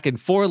was packing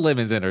 4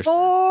 lemons in her.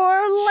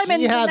 4 lemons.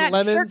 She in had that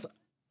lemons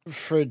shirt.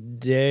 for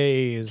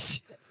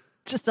days.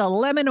 Just a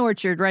lemon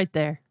orchard right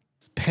there.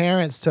 His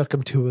parents took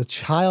him to a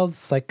child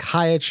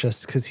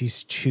psychiatrist because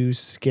he's too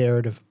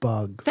scared of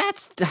bugs.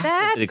 That's a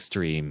That's bit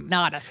extreme.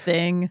 not a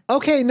thing.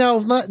 Okay, no,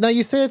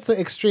 you say it's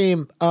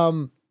extreme.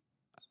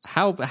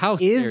 How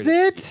scared Is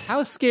it?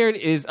 How scared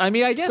is? I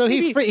mean, I guess So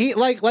maybe- he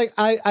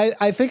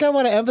I think I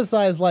want to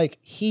emphasize like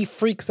he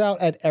freaks out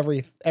at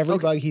every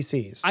bug he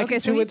sees. I Okay, can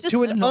so he's just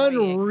to an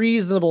annoying.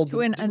 unreasonable To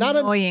an not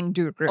an annoying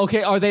degree.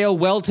 Okay, are they a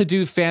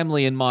well-to-do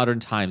family in modern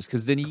times?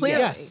 Because then Clearly.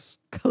 yes.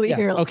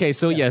 Clearly. Okay,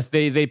 so yes,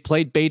 they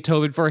played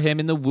Beethoven for him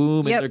in the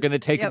womb, Yep, and they're going to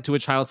take him yep. to a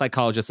child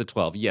psychologist at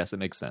 12. Yes, it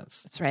makes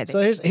sense. That's right. So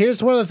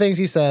here's one of the things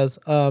he says.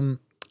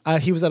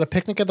 He was at a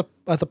picnic at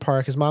the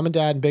park. His mom and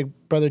dad and big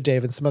brother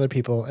Dave and some other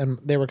people, and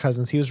they were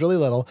cousins. He was really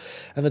little,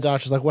 and the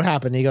doctor's like, "What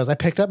happened?" And he goes, "I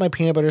picked up my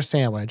peanut butter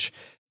sandwich.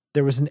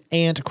 There was an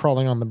ant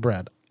crawling on the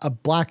bread, a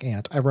black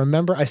ant. I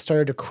remember I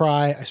started to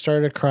cry.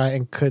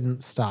 And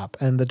couldn't stop.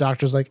 And the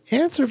doctor's like,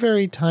 ants are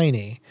very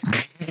tiny.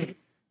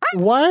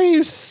 Why are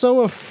you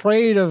so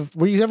afraid of?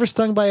 Were you ever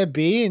stung by a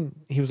bee?" And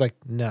he was like,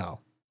 "No."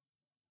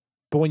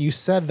 But when you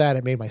said that,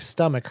 it made my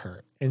stomach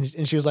hurt.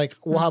 And she was like,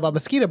 "Well, how about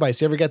mosquito bites?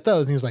 Do you ever get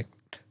those?" And he was like,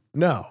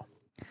 "No."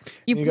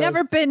 You've he goes-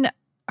 never been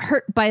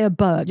hurt by a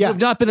bug. Yeah. You've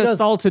not been he goes-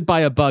 assaulted by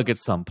a bug at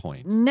some point.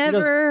 He goes,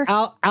 Never.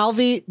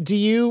 Alvy, do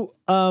you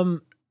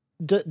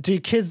do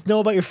kids know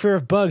about your fear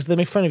of bugs? They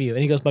make fun of you.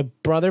 And he goes, my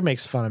brother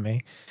makes fun of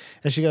me.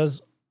 And she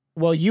goes,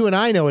 well, you and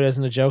I know it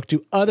isn't a joke.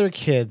 Do other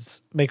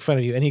kids make fun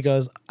of you? And he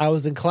goes, I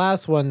was in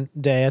class one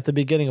day at the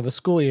beginning of the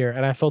school year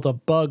and I felt a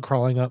bug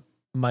crawling up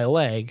my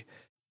leg.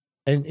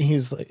 And he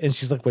was like, and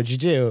she's like, what'd you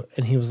do?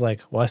 And he was like,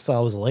 well, I saw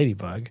it was a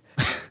ladybug.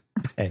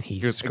 And he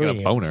You're thinking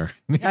screamed. a boner.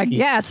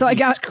 So I He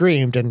got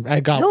screamed and I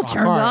got Bill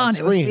turned hard, on.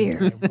 It was screamed,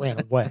 fear. and I ran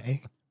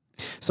away.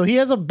 So he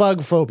has a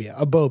bug phobia,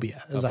 a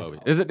bobia. As I call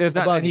it. It's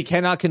not, and he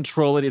cannot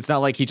control it. It's not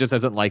like he just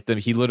doesn't like them.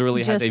 He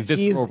literally has a Just-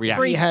 visceral He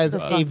reaction. has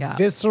the a fuck out.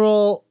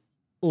 visceral,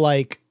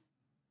 like,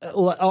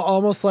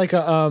 almost like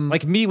a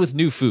Like me with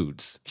new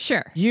foods.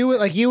 sure. you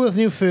with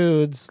new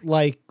foods,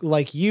 like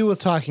you with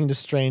talking to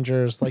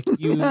strangers, like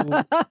you,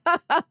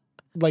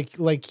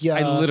 like yeah.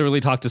 I literally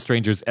talk to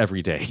strangers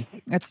every day.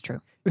 That's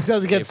true. This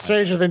doesn't get Okay, fine.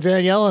 stranger than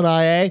Danielle and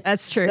I, eh?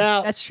 That's true.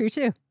 Now- That's true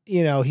too.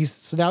 You know,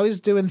 now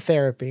he's doing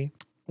therapy,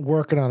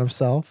 working on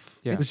himself,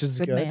 Yeah. which is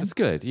Good good. man. It's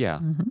good. Yeah.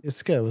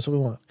 It's good. That's what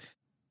we want.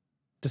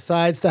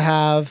 Decides to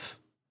have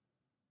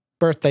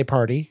birthday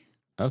party.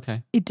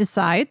 Okay. He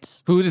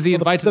decides. Who does he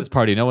Well, invite to the- this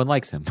party? No one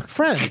likes him.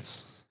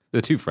 Friends.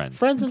 The two friends.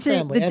 Friends and The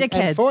family.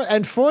 dickheads.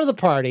 and for the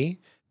party,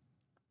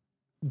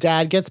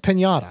 Dad gets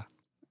pinata.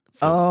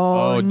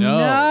 Oh, no.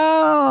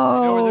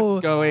 I know where this no.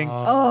 is going.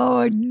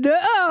 Oh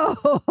no.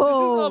 This is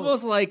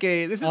almost like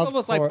Of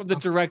almost like course. from the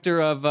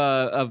director of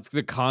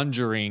The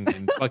Conjuring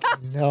and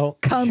fucking No.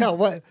 Comes Yeah,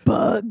 what?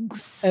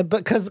 bugs. And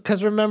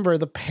because remember,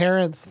 the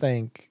parents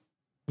think,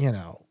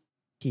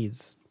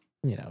 he's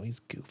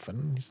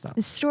goofing. He's not.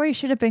 This story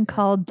should have been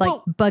called like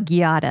Oh.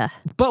 Bugiata.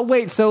 But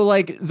wait, so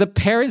like the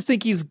parents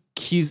think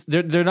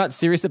they're not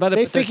serious about it.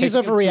 They but they're think he's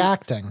taking him to-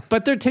 overreacting.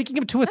 But they're taking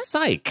him to a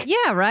psych.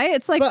 Yeah, right?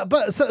 It's like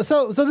But so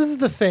this is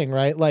the thing,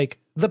 right? Like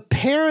the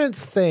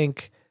parents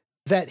think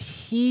that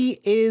he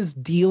is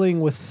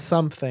dealing with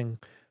something,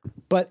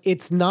 but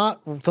it's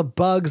not the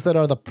bugs that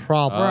are the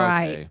problem.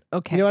 right.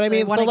 Okay. You know what I So they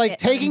mean? So wanna like get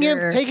taking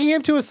under-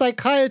 him to a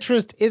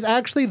psychiatrist is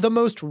actually the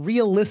most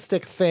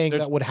realistic thing They're-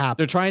 that would happen.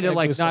 They're trying to in a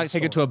like Goosebumps not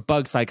take it to story. a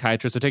bug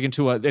psychiatrist. They're taking it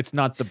to it's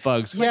not the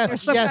bugs. Yes,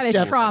 there's some yes, kind of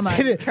Jeff. trauma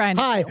you're trying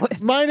to Hi, deal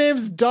with. my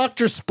name's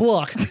Dr.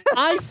 Spluck.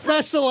 I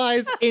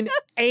specialize in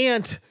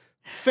ant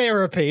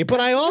therapy, but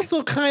I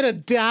also kind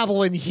of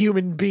dabble in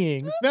human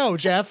beings. No,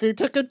 Jeff, they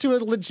took him to a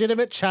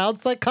legitimate child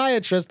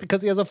psychiatrist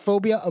because he has a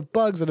phobia of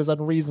bugs that is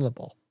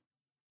unreasonable.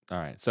 All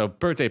right. So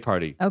birthday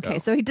party. Okay, Go.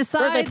 so he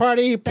decides Birthday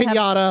party, to have a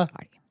pinata.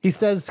 party. He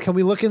says, "Can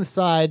we look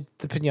inside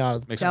the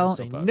pinata?" Make They Don't.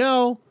 say bugs.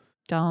 no.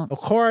 Don't. Of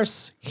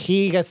course,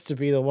 he gets to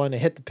be the one to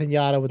hit the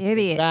pinata with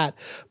Idiot. that.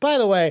 By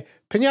the way,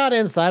 pinata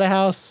inside a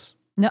house.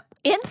 No.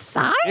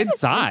 Inside?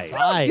 Inside.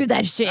 Don't do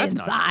that shit That's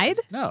not inside.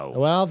 good. No.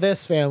 Well,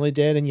 this family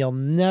did, and you'll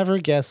never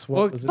guess what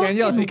Well, was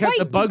Danielle, it's Fucking because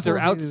the white bugs are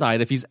people do.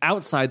 outside. If he's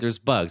outside, there's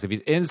bugs. If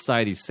he's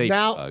inside, he's safe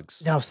now. from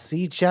bugs. Now,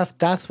 see, Jeff,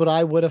 that's what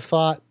I would have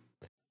thought.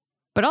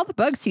 But all the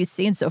bugs he's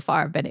seen so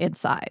far have been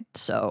inside.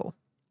 So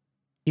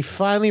He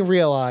finally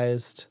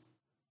realized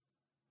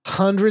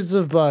hundreds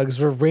of bugs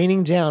were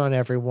raining down on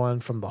everyone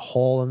from the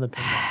hole in the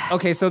pinata.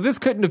 Okay, so this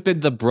couldn't have been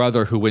the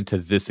brother who went to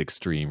this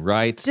extreme,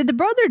 right? did the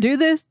brother do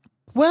this?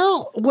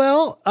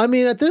 Well, I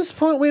mean, at this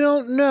point, we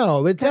don't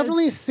know. It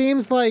definitely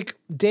seems like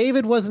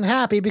David wasn't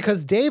happy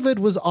because David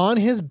was on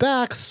his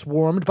back,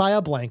 swarmed by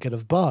a blanket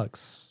of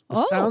bugs. It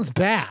Oh. sounds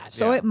bad.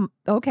 So Yeah.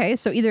 okay,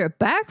 so either it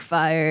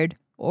backfired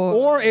or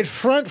Or it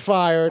front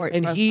fired, Or it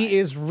and front he fired.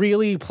 is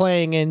really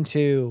playing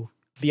into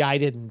the I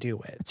didn't do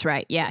it. that's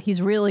right. Yeah,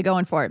 he's really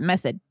going for it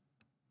method.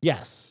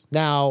 Yes.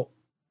 Now,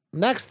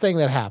 next thing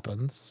that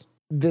happens,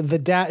 the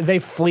dad they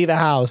flee the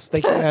house. They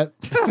can't.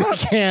 They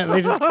can't.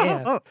 They just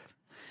can't.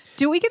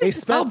 Do we get They into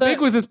spent How the- big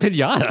was this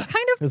pinata? what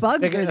kind of It's bugs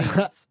big- are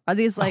these? Are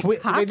these like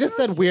They just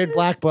said weird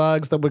black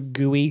bugs that were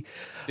gooey.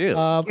 Ew.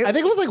 I think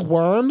it was like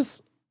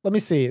worms. Let me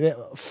see.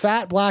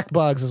 Fat black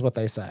bugs is what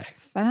they say.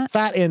 fat?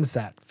 Fat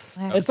insects.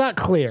 Fat It's not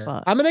clear.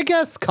 bugs. I'm gonna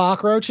guess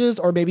cockroaches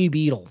or maybe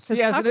beetles. Because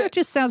See, as an-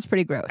 cockroaches sounds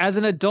pretty gross. As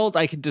an adult,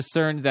 I can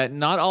discern that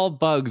not all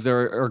bugs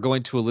are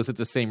going to elicit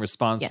the same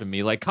response Yes. from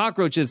me. Like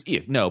cockroaches,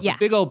 no. But Yeah.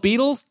 big old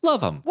beetles,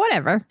 love them.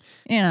 Whatever.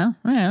 You know.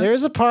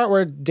 There's a part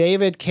where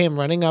David came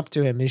running up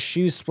to him, his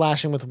shoes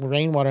splashing with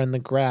rainwater in the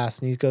grass,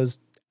 and he goes,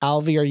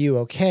 "Alvy, are you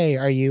okay?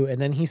 Are you?"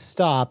 And then he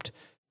stopped,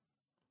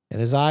 and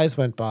his eyes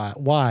went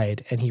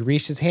wide, and he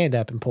reached his hand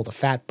up and pulled a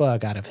fat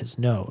bug out of his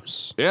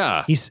nose.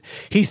 Yeah.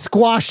 He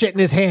squashed it in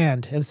his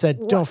hand and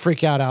said, "Don't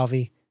freak out,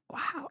 Alvy." Wow.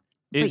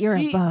 Is But you're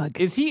he, a bug.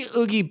 Is he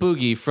Oogie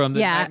Boogie from the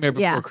Yeah, Nightmare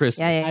Before yeah, Christmas?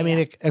 yeah, yeah. I mean,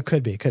 it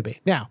could be.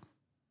 Now,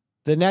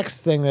 the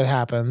next thing that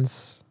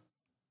happens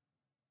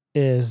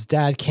is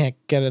Dad can't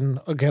get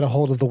a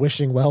hold of the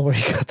wishing well where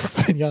he got this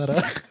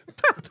pinata.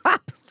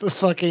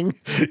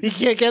 He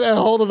can't get a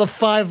hold of the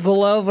Five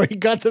Below where he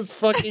got this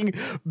fucking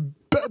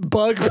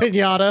bug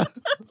pinata.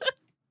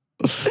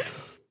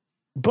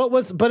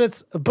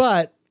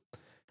 but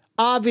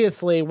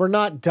obviously we're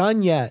not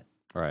done yet.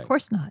 Right. Of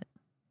course not.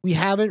 We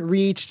haven't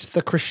reached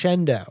the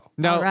crescendo.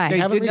 No, All right. they We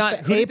haven't did reached not.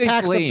 the Who did they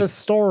apex of blame? the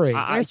story.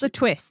 I- Where's the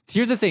twist?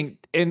 Here's the thing.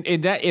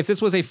 in that, if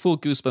this was a full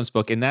Goosebumps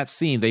book, in that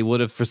scene, they would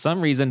have, for some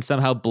reason,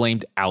 somehow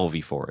blamed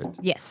Alvy for it.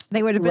 Yes,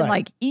 they would have been Right.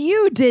 like,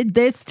 "You did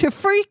this to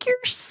freak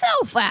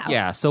yourself out."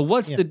 Yeah. So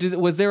was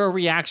there a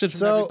reaction from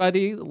So-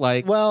 everybody?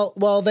 Like,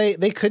 Well, they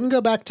couldn't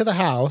go back to the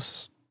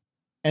house.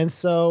 And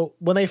so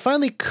when they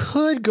finally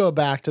could go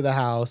back to the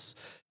house,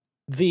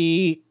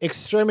 the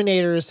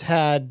exterminators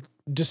had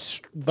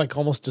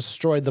almost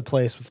destroyed the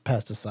place with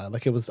pesticide.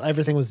 Like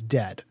everything was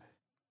dead.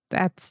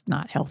 That's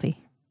not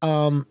healthy.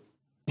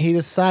 He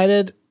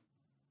decided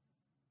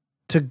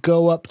to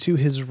go up to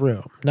his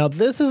room. Now,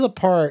 this is a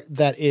part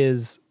that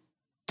is,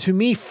 to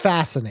me,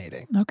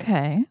 fascinating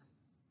Okay.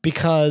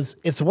 because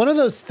it's one of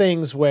those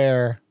things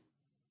where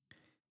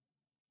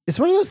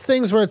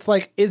it's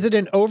like, is it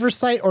an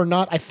oversight or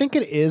not? I think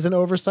it is an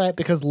oversight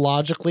because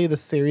logically the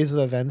series of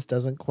events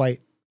doesn't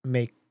quite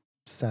make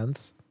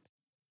sense.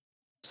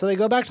 So they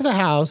go back to the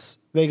house.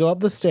 They go up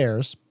the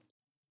stairs.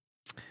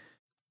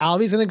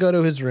 Alvy's going to go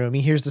to his room.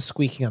 He hears the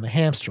squeaking on the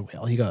hamster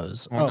wheel. He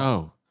goes, oh,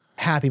 no.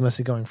 Happy must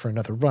be going for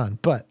another run.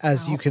 But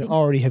as you can Alvy,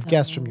 already have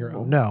guessed from your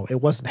no,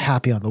 it wasn't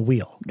Happy on the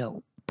wheel.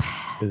 No.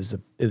 It was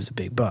a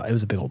big bug. It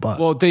was a big old bug.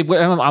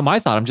 Well, on my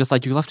thought, I'm just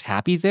like, you left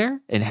Happy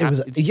there, and it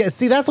was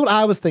see, that's what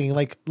I was thinking.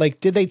 Like,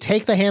 did they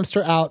take the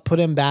hamster out, put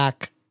him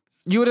back?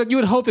 you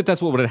would hope that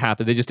that's what would have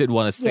happened. They just didn't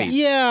want to say.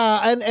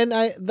 Yeah, and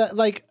I that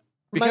like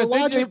Because my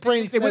logic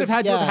brain they would have says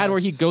had to have had where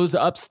he yes. goes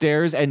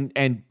upstairs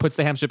and puts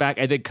the hamster back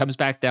and then comes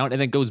back down and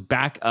then goes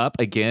back up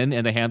again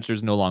and the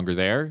hamster's no longer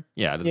there.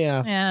 Yeah.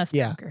 Yeah. Yeah. It's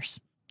Yeah. bonkers.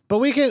 But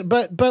we can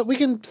but we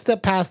can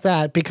step past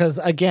that because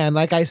again,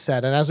 like I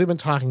said, and as we've been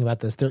talking about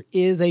this, there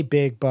is a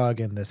big bug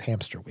in this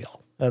hamster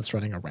wheel that's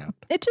running around.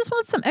 It just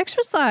wants some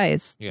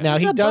exercise. Yeah. Now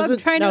It's he a bug doesn't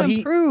trying now to he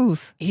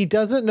improve. he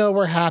doesn't know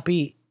where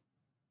Happy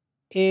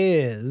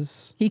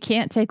is. He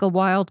can't take a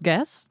wild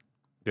guess.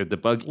 Did the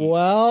bug eat?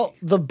 Well,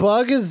 the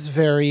bug is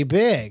very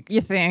big.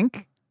 You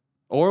think?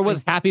 Or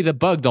was Happy the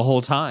bug the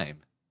whole time?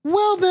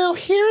 Well, now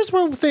here's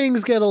where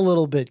things get a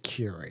little bit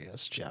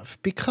curious, Jeff,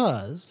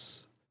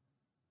 because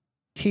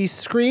he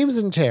screams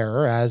in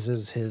terror, as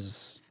is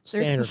his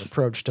standard There's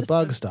approach to Just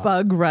bug a stuff.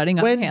 Bug running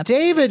on When hand.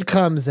 David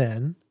comes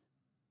in,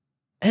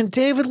 and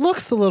David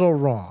looks a little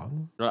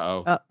wrong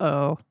Uh-oh.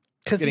 Uh-oh.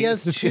 because he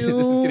has This is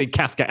two getting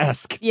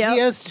Kafka-esque. Yeah. he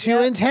has two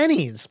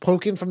antennaes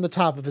poking from the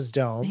top of his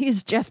dome,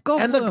 He's Jeff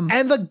and the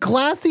Goldblum.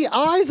 glassy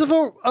eyes of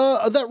a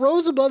that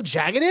rose above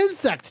jagged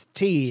insect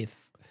teeth.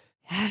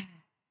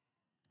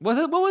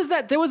 What was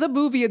that? There was a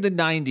movie in the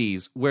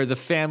 90s where the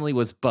family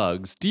was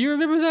bugs. Do you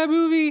remember that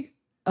movie?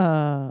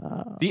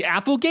 The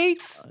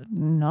Applegates?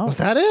 No. Was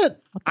that it?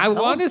 I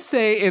want to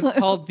say it's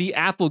called The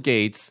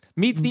Applegates.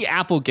 Meet the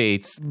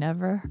Applegates.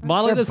 Never.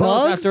 Modeling They're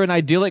themselves bugs? after an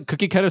idyllic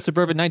cookie-cutter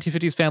suburban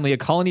 1950s family, a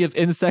colony of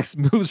insects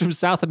moves from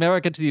South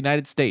America to the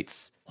United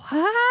States.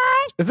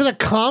 What? Is it a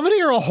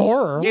comedy or a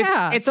horror?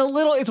 Yeah. It's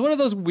one of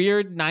those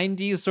weird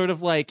 90s sort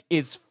of like,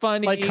 it's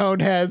funny. Like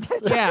Coneheads.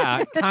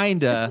 Yeah,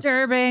 kinda.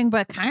 Disturbing,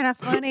 but kind of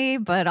funny,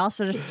 but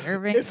also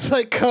disturbing. It's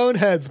like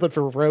Coneheads, but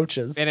for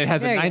roaches. And it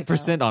has There a you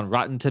 9% on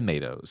Rotten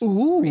Tomatoes.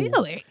 Ooh.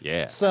 Really?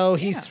 Yeah. So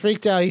he's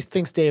freaked out. He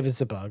thinks Dave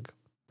is a bug.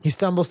 He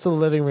stumbles to the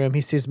living room.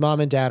 He sees mom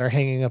and dad are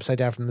hanging upside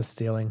down from the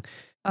ceiling.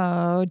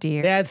 Oh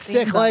dear. They had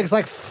stick Big legs bug.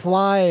 like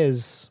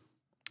flies.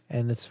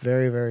 And it's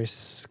very, very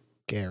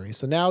scary.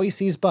 So now he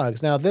sees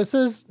bugs. Now this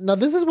is one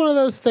of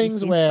those He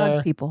things sees where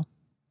bug people.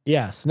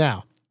 yes,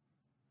 now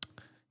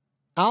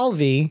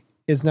Alvy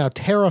is now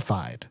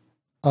terrified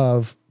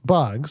of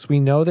bugs. We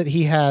know that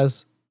he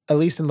has, at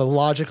least in the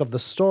logic of the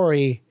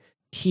story,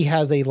 he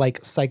has a like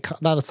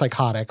not a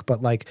psychotic,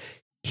 but like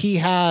he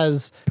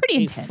has Pretty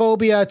a intense.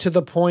 phobia to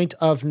the point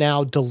of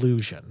now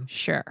delusion.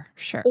 Sure.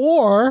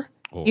 Or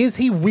Oh. is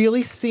he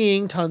really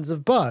seeing tons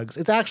of bugs?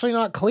 It's actually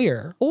not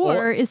clear.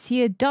 Or is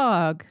he a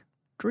dog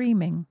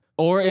dreaming?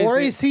 Or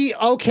Is he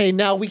okay?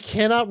 Now we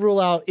cannot rule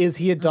out is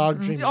he a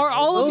dog dreaming? are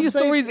all of Those these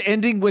things- stories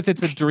ending with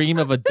it's a dream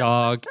of a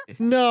dog?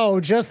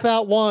 No, just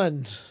that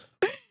one.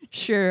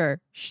 Sure.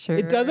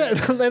 It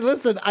doesn't.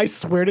 Listen, I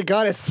swear to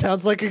God, it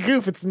sounds like a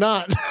goof. It's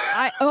not.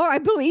 I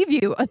believe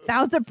you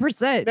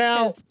 1,000%.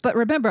 Now- 'Cause- but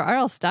remember,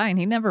 R.L. Stein,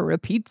 he never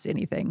repeats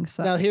anything.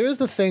 So Now here's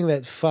the thing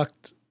that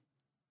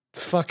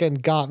fucking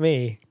got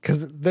me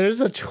because there's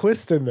a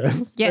twist in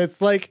this. Yes.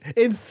 It's like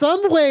in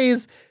some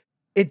ways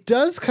it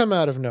does come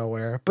out of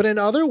nowhere, but in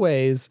other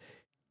ways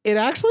it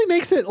actually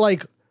makes it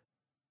like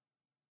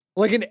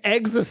an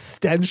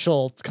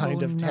existential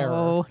kind of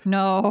terror.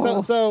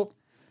 No. So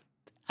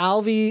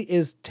Alvy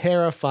is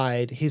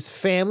terrified. His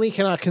family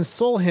cannot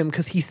console him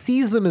because he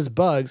sees them as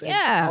bugs.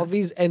 Yeah.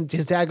 And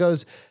his dad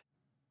goes,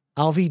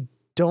 Alvy,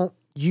 don't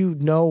you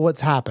know what's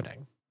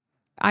happening?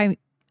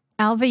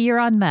 Alvy, you're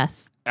on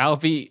meth.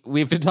 Alfie,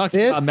 we've been talking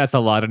This- about meth a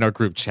lot in our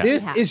group chat.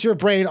 This Yeah. is your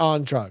brain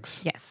on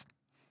drugs. Yes.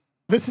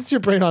 This is your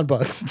brain on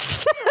bugs.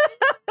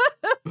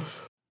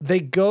 They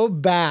go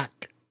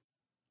back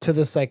to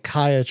the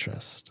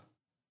psychiatrist.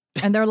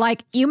 And they're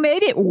like, you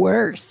made it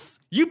worse.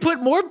 You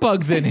put more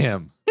bugs in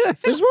him.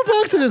 There's more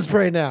bugs in his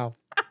brain now.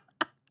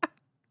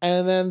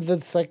 And then the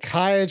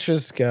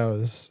psychiatrist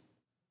goes,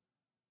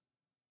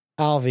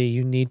 Alvi,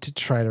 you need to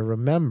try to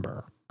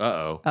remember.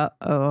 Uh-oh.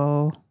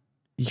 Uh-oh.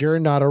 You're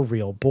not a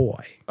real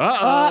boy,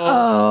 Uh-oh.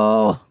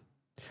 Uh-oh.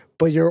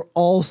 but you're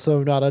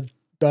also not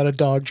a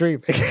dog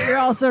dreaming. You're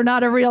also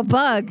not a real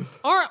bug.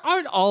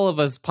 Aren't all of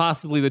us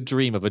possibly the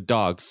dream of a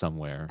dog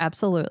somewhere?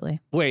 Absolutely.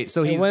 Wait,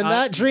 so he's When not-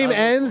 that dream not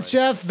a ends, boy.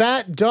 Jeff,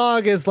 that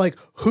dog is like,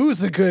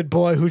 who's a good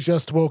boy who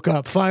just woke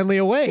up, finally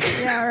awake?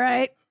 Yeah,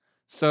 right.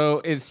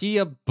 So is he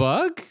a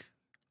bug?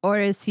 Or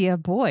is he a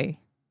boy?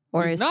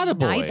 Or He's is not he a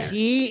boy. neither?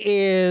 He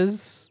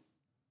is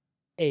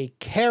a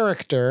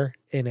character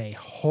in a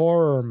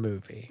horror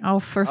movie. Oh,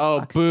 for Oh,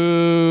 fuck's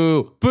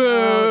boo. Boo.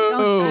 No,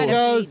 don't try He to-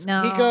 goes,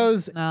 No, he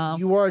goes, no.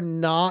 you are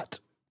not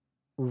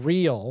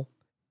real.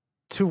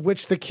 To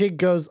which the kid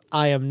goes,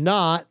 I am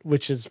not,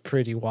 which is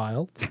pretty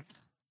wild.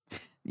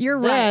 You're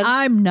Then-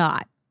 right. I'm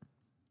not.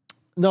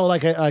 No,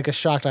 like a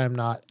shocked I am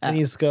not. And Oh.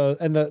 he's goes,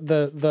 and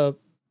the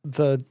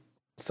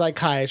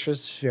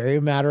psychiatrist very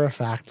matter of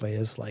factly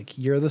is like,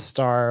 you're the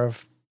star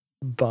of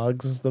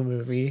Bugs, the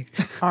movie.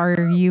 Are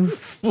you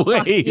Wait,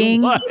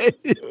 fucking what?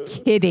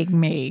 kidding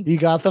me? You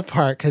got the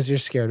part because you're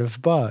scared of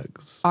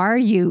bugs. Are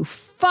you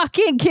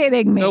fucking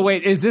kidding me? No,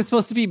 wait, is this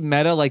supposed to be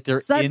meta like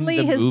they're Suddenly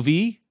in the his-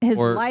 movie? his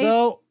Or-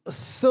 life-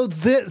 So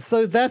this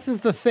is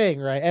the thing,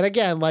 right? And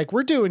again, like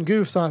we're doing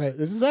goofs on it.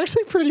 This is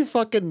actually pretty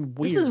fucking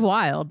weird. This is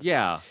wild.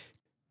 Yeah.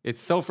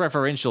 It's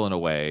self-referential in a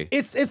way.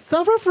 It's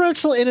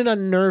self-referential in an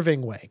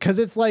unnerving way because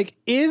it's like,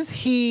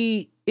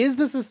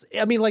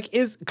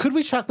 could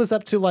we chalk this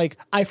up to like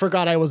I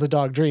forgot I was a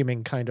dog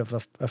dreaming kind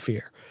of a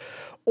fear,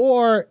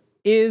 or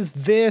is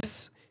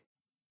this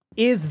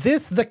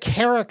the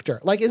character?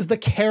 Like, is the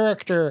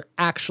character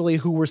actually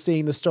who we're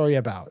seeing the story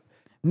about,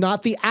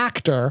 not the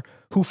actor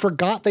who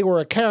forgot they were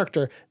a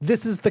character?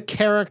 This is the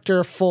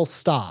character. Full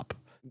stop.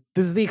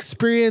 This is the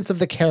experience of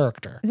the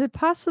character. Is it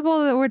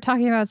possible that we're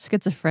talking about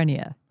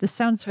schizophrenia? This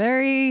sounds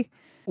very.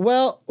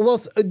 Well,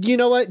 you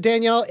know what,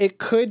 Danielle? It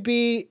could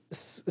be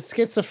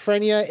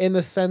schizophrenia in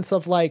the sense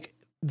of like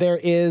there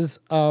is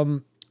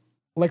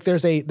like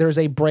there's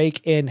a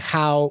break in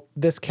how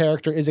this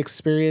character is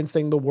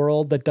experiencing the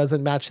world that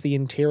doesn't match the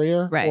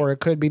interior, Right. or it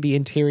could be the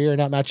interior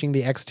not matching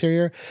the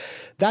exterior.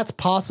 That's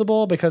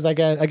possible because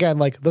again,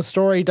 like the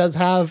story does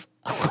have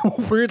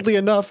weirdly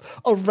enough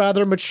a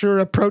rather mature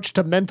approach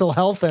to mental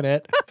health in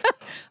it.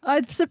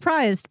 I'm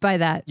surprised by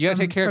that. You gotta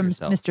take care of from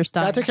yourself. Mr.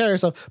 Stein. Got to take care of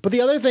yourself. But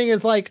the other thing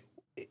is like,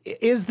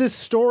 is this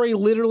story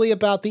literally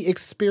about the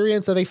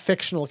experience of a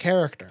fictional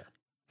character?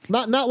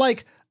 Not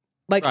like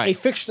Right. a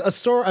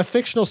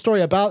fictional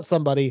story about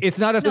somebody. It's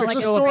not a No, like a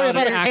fictional story about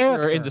about an an actor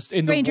character. in the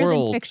Stranger than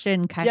world.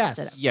 fiction kind of yes.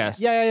 setup. Yes.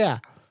 Yeah.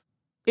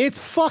 It's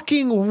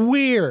fucking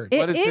weird. It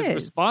What is his is.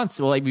 response?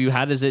 Well, like,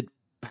 does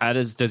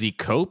he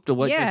cope?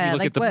 What does Yeah, he look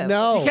like at the what-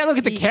 No. You can't look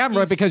at the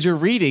camera he's- because you're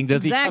reading.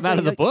 Does he come out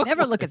of the Exactly. book?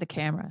 Never look at the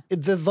camera.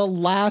 the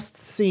last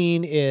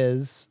scene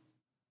is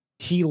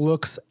he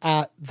looks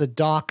at the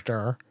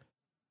doctor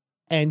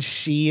and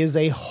she is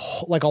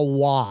like a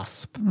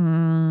wasp,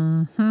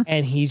 hmm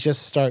and he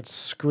just starts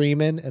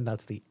screaming, and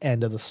that's the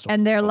end of the story.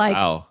 And they're like,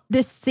 Wow.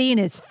 this scene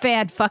is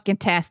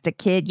fad-fucking-tastic,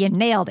 kid. You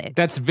nailed it.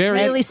 That's very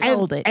Really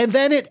sold it. And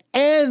then it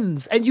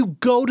ends, and you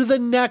go to the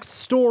next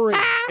story.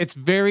 it's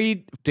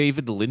very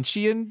David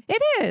Lynchian.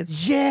 It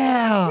is.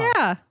 Yeah.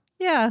 Yeah.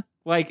 Yeah.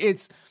 Like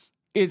it's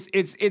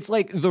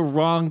like the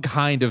wrong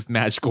kind of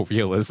magical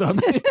realism.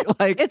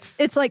 Like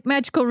It's like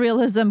magical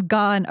realism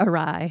gone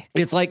awry.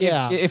 it's like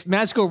Yeah. if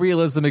magical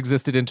realism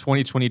existed in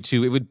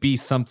 2022, it would be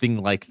something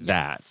like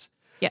that.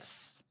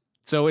 Yes.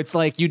 So it's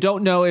like you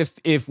don't know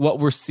if what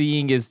we're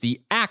seeing is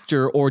the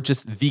actor or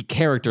just the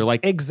character.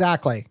 Like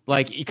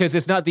because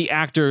it's not the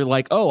actor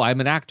like, oh, I'm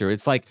an actor.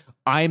 It's like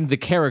I'm the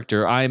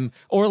character.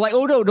 Or like,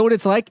 oh no, know what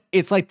it's like?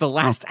 It's like The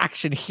Last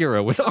Action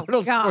Hero with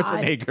Arnold God.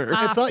 Schwarzenegger.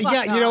 It's like,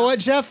 yeah, you know what,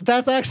 Jeff?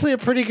 That's actually a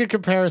pretty good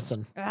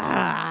comparison.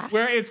 Ah.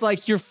 Where it's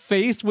like you're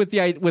faced with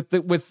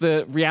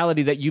the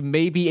reality that you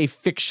may be a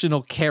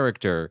fictional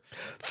character.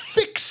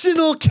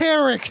 Fictional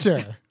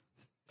character.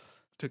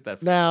 Took that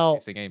from Now,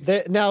 Chasing Amy.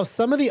 now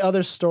some of the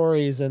other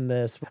stories in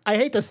this, I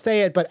hate to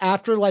say it, but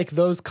after like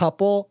those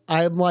couple,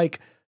 I'm like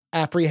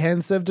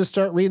apprehensive to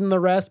start reading the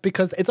rest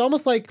because it's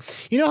almost like,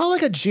 you know how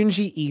like a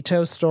Junji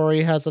Ito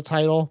story has a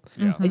title?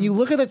 Yeah. And you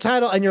look at the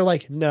title and you're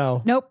like,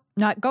 no. Nope.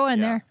 Not going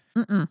Yeah.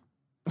 there. Mm-mm.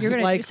 You're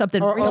going to Like- do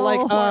something or real like,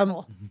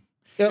 horrible.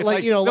 It's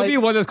Like, you know, there'll like, be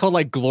one that's called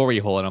like Glory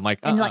Hole, and I'm like,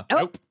 And you're like,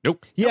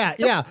 nope. yeah.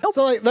 nope.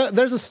 So like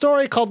there's a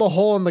story called The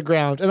Hole in the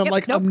Ground. And I'm Yep,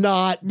 like, nope. I'm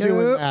not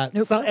doing Nope, that.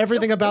 nope, So nope,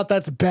 everything nope, about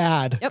that's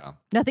bad. Yep.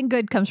 Nothing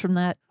good comes from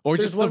that. Or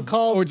There's just one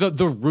called- or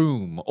the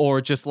Room, or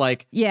just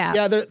like Yeah.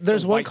 Yeah,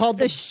 there's The one White called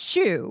The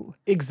shoe.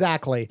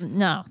 Exactly.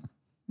 No.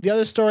 The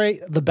other story,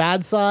 The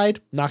Bad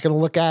Side, not going to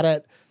look at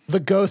it. The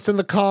Ghost in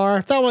the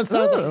Car. That one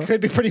sounds like Ooh. it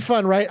could be pretty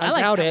fun, right? I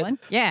like doubt that it. one.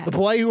 Yeah. The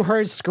Boy Who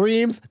Heard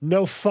Screams,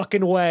 no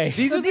fucking way.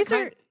 these So are the these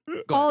kind- are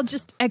Go all ahead.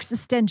 just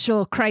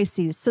existential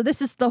crises. So this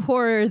is the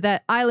horror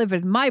that I live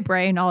in my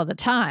brain all the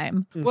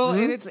time. Well,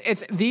 and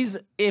it's these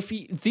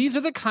these are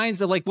the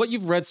kinds of like what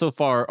you've read so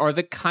far are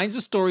the kinds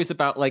of stories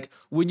about like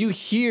when you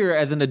hear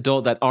as an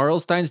adult that R.L.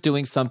 Stein's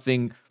doing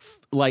something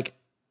like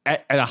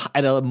at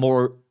a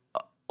more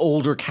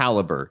older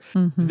caliber.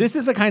 This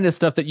is the kind of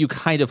stuff that you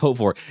kind of hope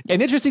for.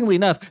 And interestingly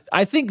enough,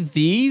 I think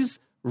these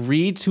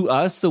read to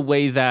us the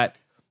way that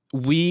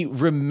we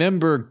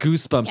remember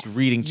Goosebumps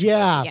reading to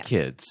us as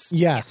kids.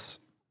 Yes.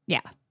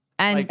 Yeah.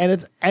 And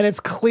And it's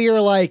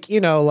clear, like,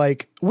 you know,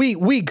 like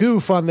we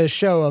goof on this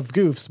show of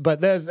goofs,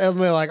 but there's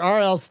like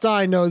R.L.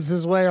 Stein knows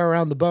his way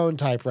around the bone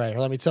typewriter.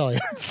 Let me tell you,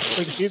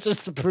 like, these are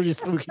some pretty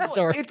spooky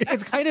stories.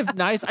 It's kind of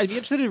nice. I'd be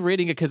interested in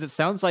reading it because it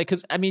sounds like,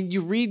 because I mean,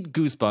 you read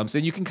Goosebumps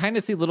and you can kind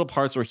of see little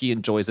parts where he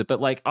enjoys it,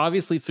 but like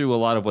obviously through a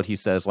lot of what he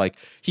says, like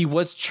he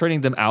was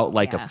churning them out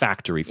like a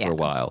factory for a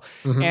while.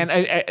 And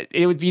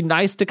it would be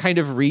nice to kind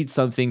of read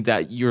something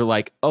that you're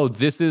like, oh,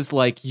 this is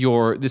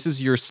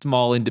your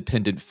small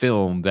independent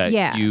film that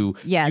you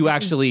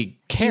actually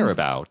care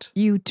about.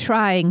 You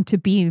trying to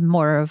be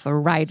more of a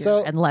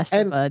writer and less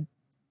of a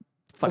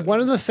one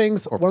of the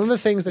things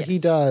that he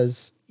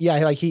does,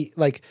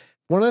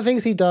 one of the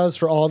things he does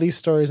for all these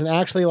stories, and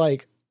actually,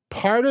 like,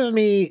 part of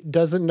me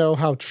doesn't know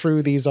how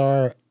true these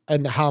are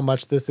and how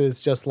much this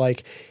is just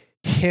like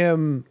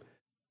him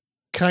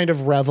kind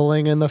of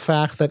reveling in the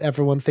fact that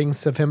everyone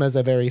thinks of him as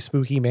a very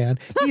spooky man.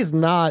 He's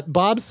not.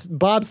 Bob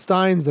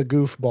Stein's a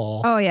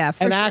goofball. Oh yeah,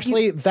 and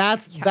actually,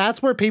 that's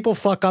where people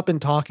fuck up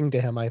in talking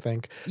to him, I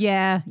think.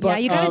 Yeah,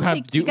 But, you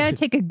gotta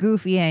take a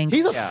goofy angle.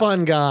 He's a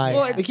fun guy.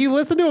 Well, like, you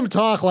listen to him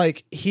talk,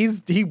 like he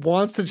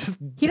wants to just.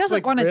 He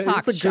doesn't want to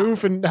talk. He's a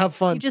goof and have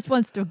fun. He just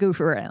wants to goof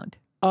around.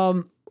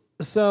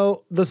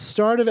 So the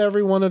start of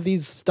every one of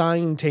these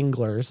Stein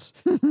tinglers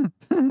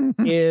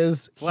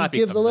is Slappy he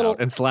gives a comes little.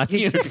 out, and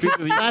Slappy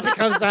introduces you. Slappy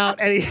comes out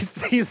and he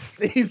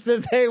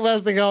says, "Hey,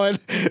 how's it going?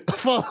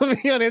 Follow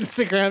me on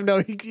Instagram." No,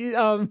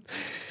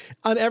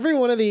 on every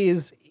one of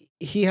these,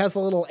 he has a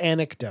little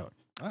anecdote,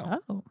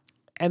 Oh.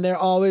 and they're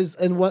always.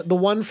 And what the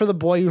one for the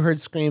boy who heard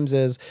screams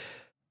is,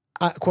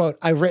 quote,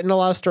 "I've written a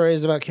lot of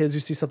stories about kids who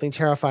see something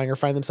terrifying or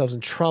find themselves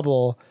in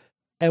trouble.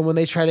 And when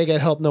they try to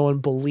get help, no one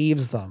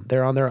believes them.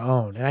 They're on their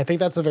own." And I think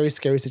that's a very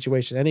scary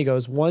situation. And he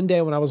goes, "One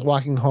day when I was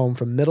walking home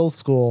from middle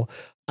school,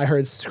 I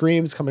heard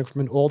screams coming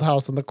from an old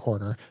house on the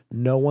corner.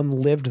 No one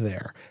lived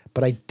there,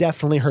 but I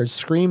definitely heard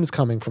screams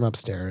coming from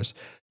upstairs.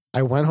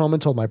 I went home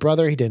and told my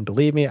brother. He didn't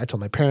believe me. I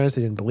told my parents.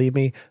 They didn't believe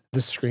me.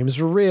 The screams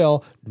were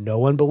real. No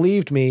one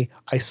believed me.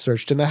 I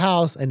searched in the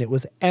house and it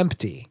was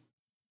empty.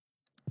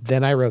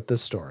 Then I wrote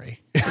this story."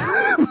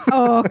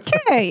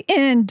 Okay,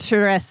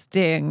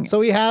 interesting.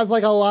 So he has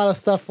like a lot of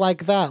stuff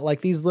like that,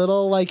 like these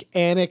little like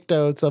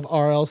anecdotes of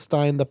R.L.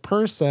 Stein, the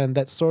person,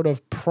 that sort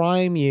of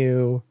prime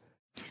you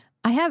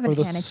I have for an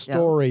the anecdote.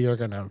 story you're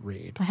gonna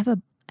read. I have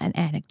an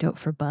anecdote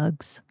for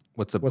bugs.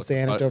 What's the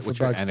anecdote for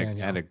bugs,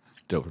 Danielle?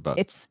 Anecdote for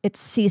bugs.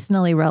 It's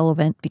seasonally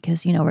relevant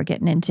because we're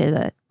getting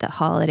into the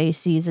holiday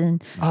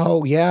season.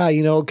 Oh yeah,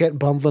 get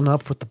bumbling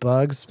up with the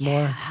bugs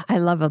more. I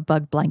love a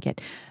bug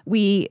blanket.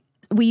 We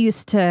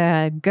used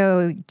to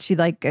go to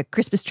like a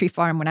Christmas tree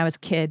farm when I was a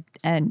kid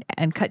and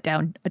cut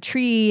down a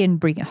tree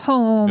and bring it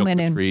home Milk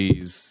the and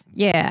trees.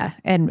 yeah,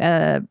 and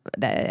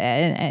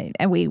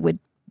we would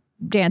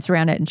dance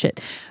around it and shit.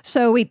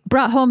 So we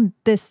brought home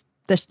this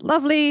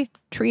lovely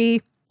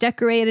tree,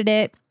 decorated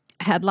it,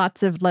 had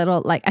lots of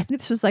little, like, I think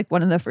this was like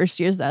one of the first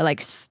years that like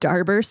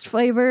Starburst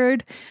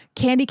flavored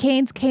candy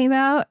canes came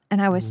out,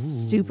 and I was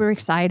super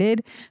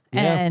excited.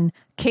 Yeah. And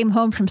came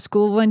home from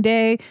school one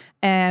day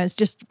and I was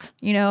just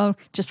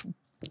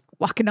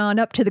walking on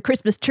up to the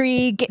Christmas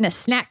tree, getting a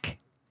snack,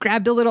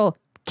 grabbed a little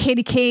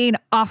candy cane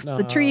off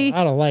the tree.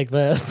 I don't like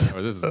this.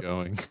 Where this is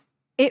going.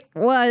 It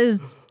was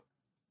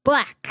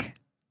black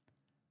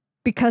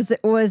because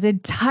it was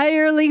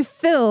entirely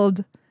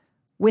filled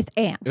with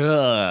ants.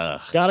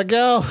 Ugh. Gotta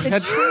go. You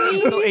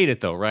still ate it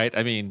though, right?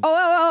 I mean,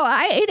 Oh,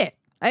 I ate it.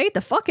 I ate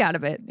the fuck out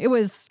of it. It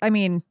was, I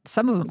mean,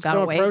 some of them It's got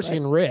more away.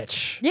 protein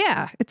rich.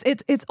 Yeah,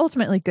 it's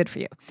ultimately good for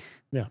you.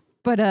 Yeah.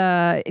 But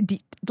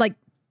like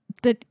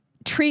the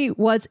tree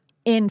was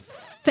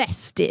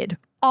infested.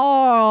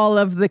 All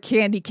of the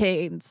candy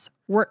canes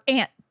were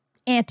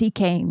anti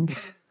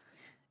canes,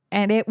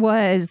 and it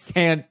was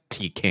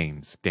candy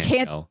canes,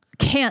 Danielle.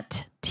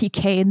 can't-ty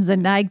canes,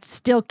 and I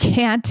still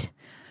can't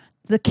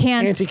the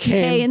can't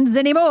Anti-cane. canes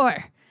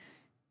anymore.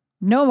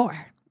 No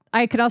more.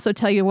 I could also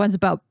tell you ones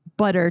about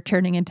butter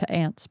turning into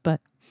ants,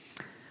 but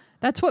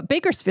that's what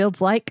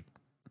Bakersfield's like.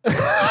 You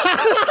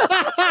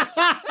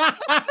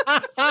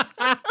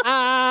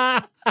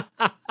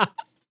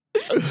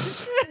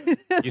think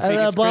And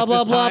then it's blah,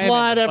 blah, Christmas blah, time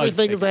blah, and the bugs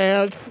everything's take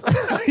ants.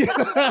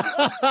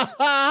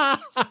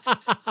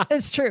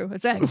 It's true.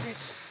 It's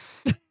accurate.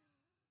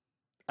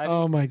 I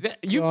Oh my God.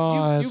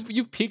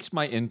 You've piqued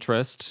my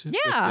interest. with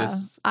Yeah,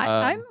 this.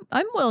 I'm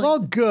willing. Well,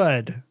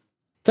 good.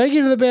 Thank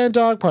you to the band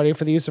Dog Party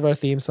for the use of our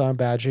theme song,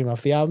 Bad Dream,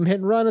 off the album Hit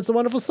and Run. It's a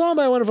wonderful song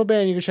by a wonderful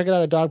band. You can check it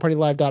out at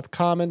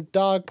dogpartylive.com and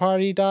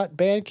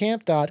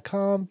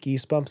dogparty.bandcamp.com.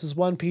 Geesebumps is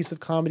one piece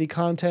of comedy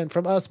content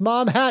from us,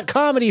 Mom Hat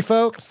Comedy,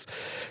 folks.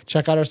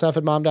 Check out our stuff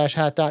at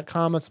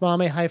mom-hat.com. It's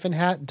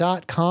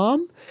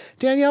mom-hat.com.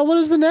 Danielle, what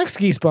is the next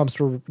Geesebumps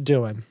we're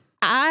doing?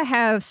 I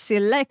have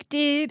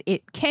selected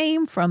It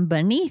Came From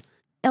Beneath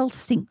El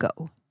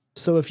Cinco.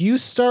 So if you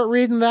start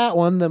reading that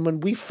one, then when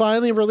we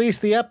finally release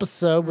the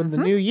episode in the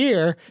new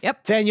year,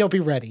 Yep. then you'll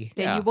be ready.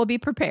 Then Yeah. you will be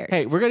prepared.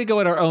 Hey, we're gonna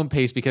go at our own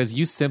pace because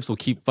you simps will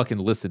keep fucking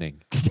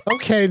listening.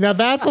 Okay, now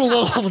that's a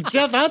little,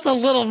 Jeff, that's a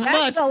little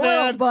much, a little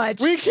man.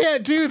 much. We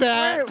can't do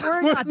that.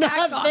 We're We're not that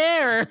not far.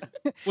 there.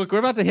 Look, we're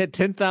about to hit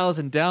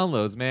 10,000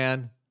 downloads,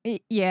 man.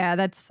 Yeah,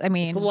 that's, I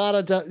mean, It's a lot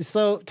of,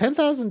 so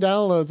 10,000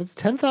 downloads, it's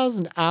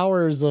 10,000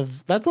 hours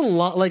of, that's a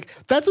lot. Like,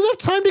 that's enough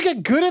time to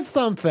get good at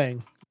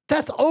something.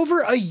 That's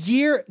over a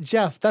year,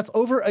 Jeff. That's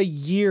over a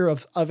year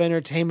of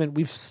entertainment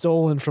we've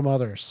stolen from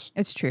others.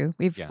 it's true.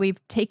 We've Yeah. we've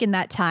taken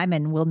that time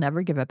and we'll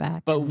never give it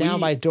back. But Now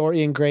we, my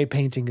Dorian Gray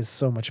painting is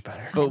so much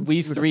better. but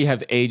we three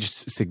have aged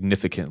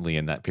significantly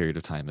in that period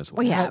of time as well.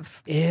 We That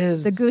have.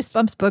 is The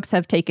Goosebumps books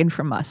have taken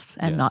from us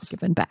and not Yes.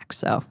 given back.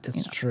 So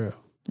It's true.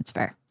 it's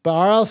fair. But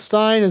R.L.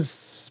 Stein is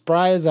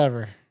spry as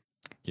ever.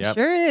 Yep.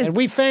 Sure is.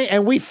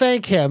 And we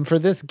thank him for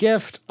this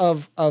gift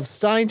of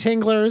Stein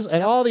Tinglers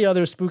and all the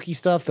other spooky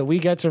stuff that we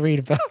get to read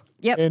about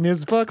Yep. in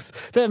his books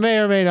that may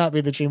or may not be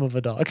the dream of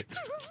a dog.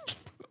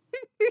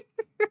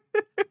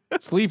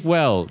 Sleep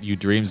well, you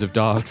dreams of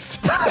dogs.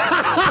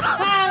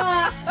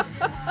 My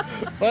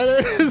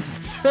name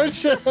is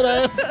Trisha and I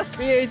have a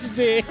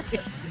PhD.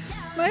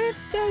 My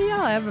name's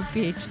Danielle. I have a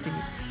PhD.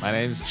 My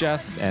name's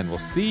Jeff, and we'll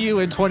see you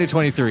in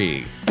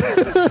 2023.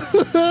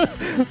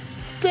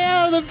 Stay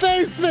out of the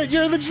basement.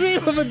 You're the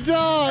dream of a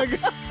dog.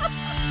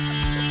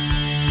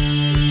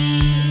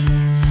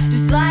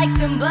 Just like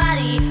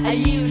somebody I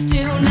used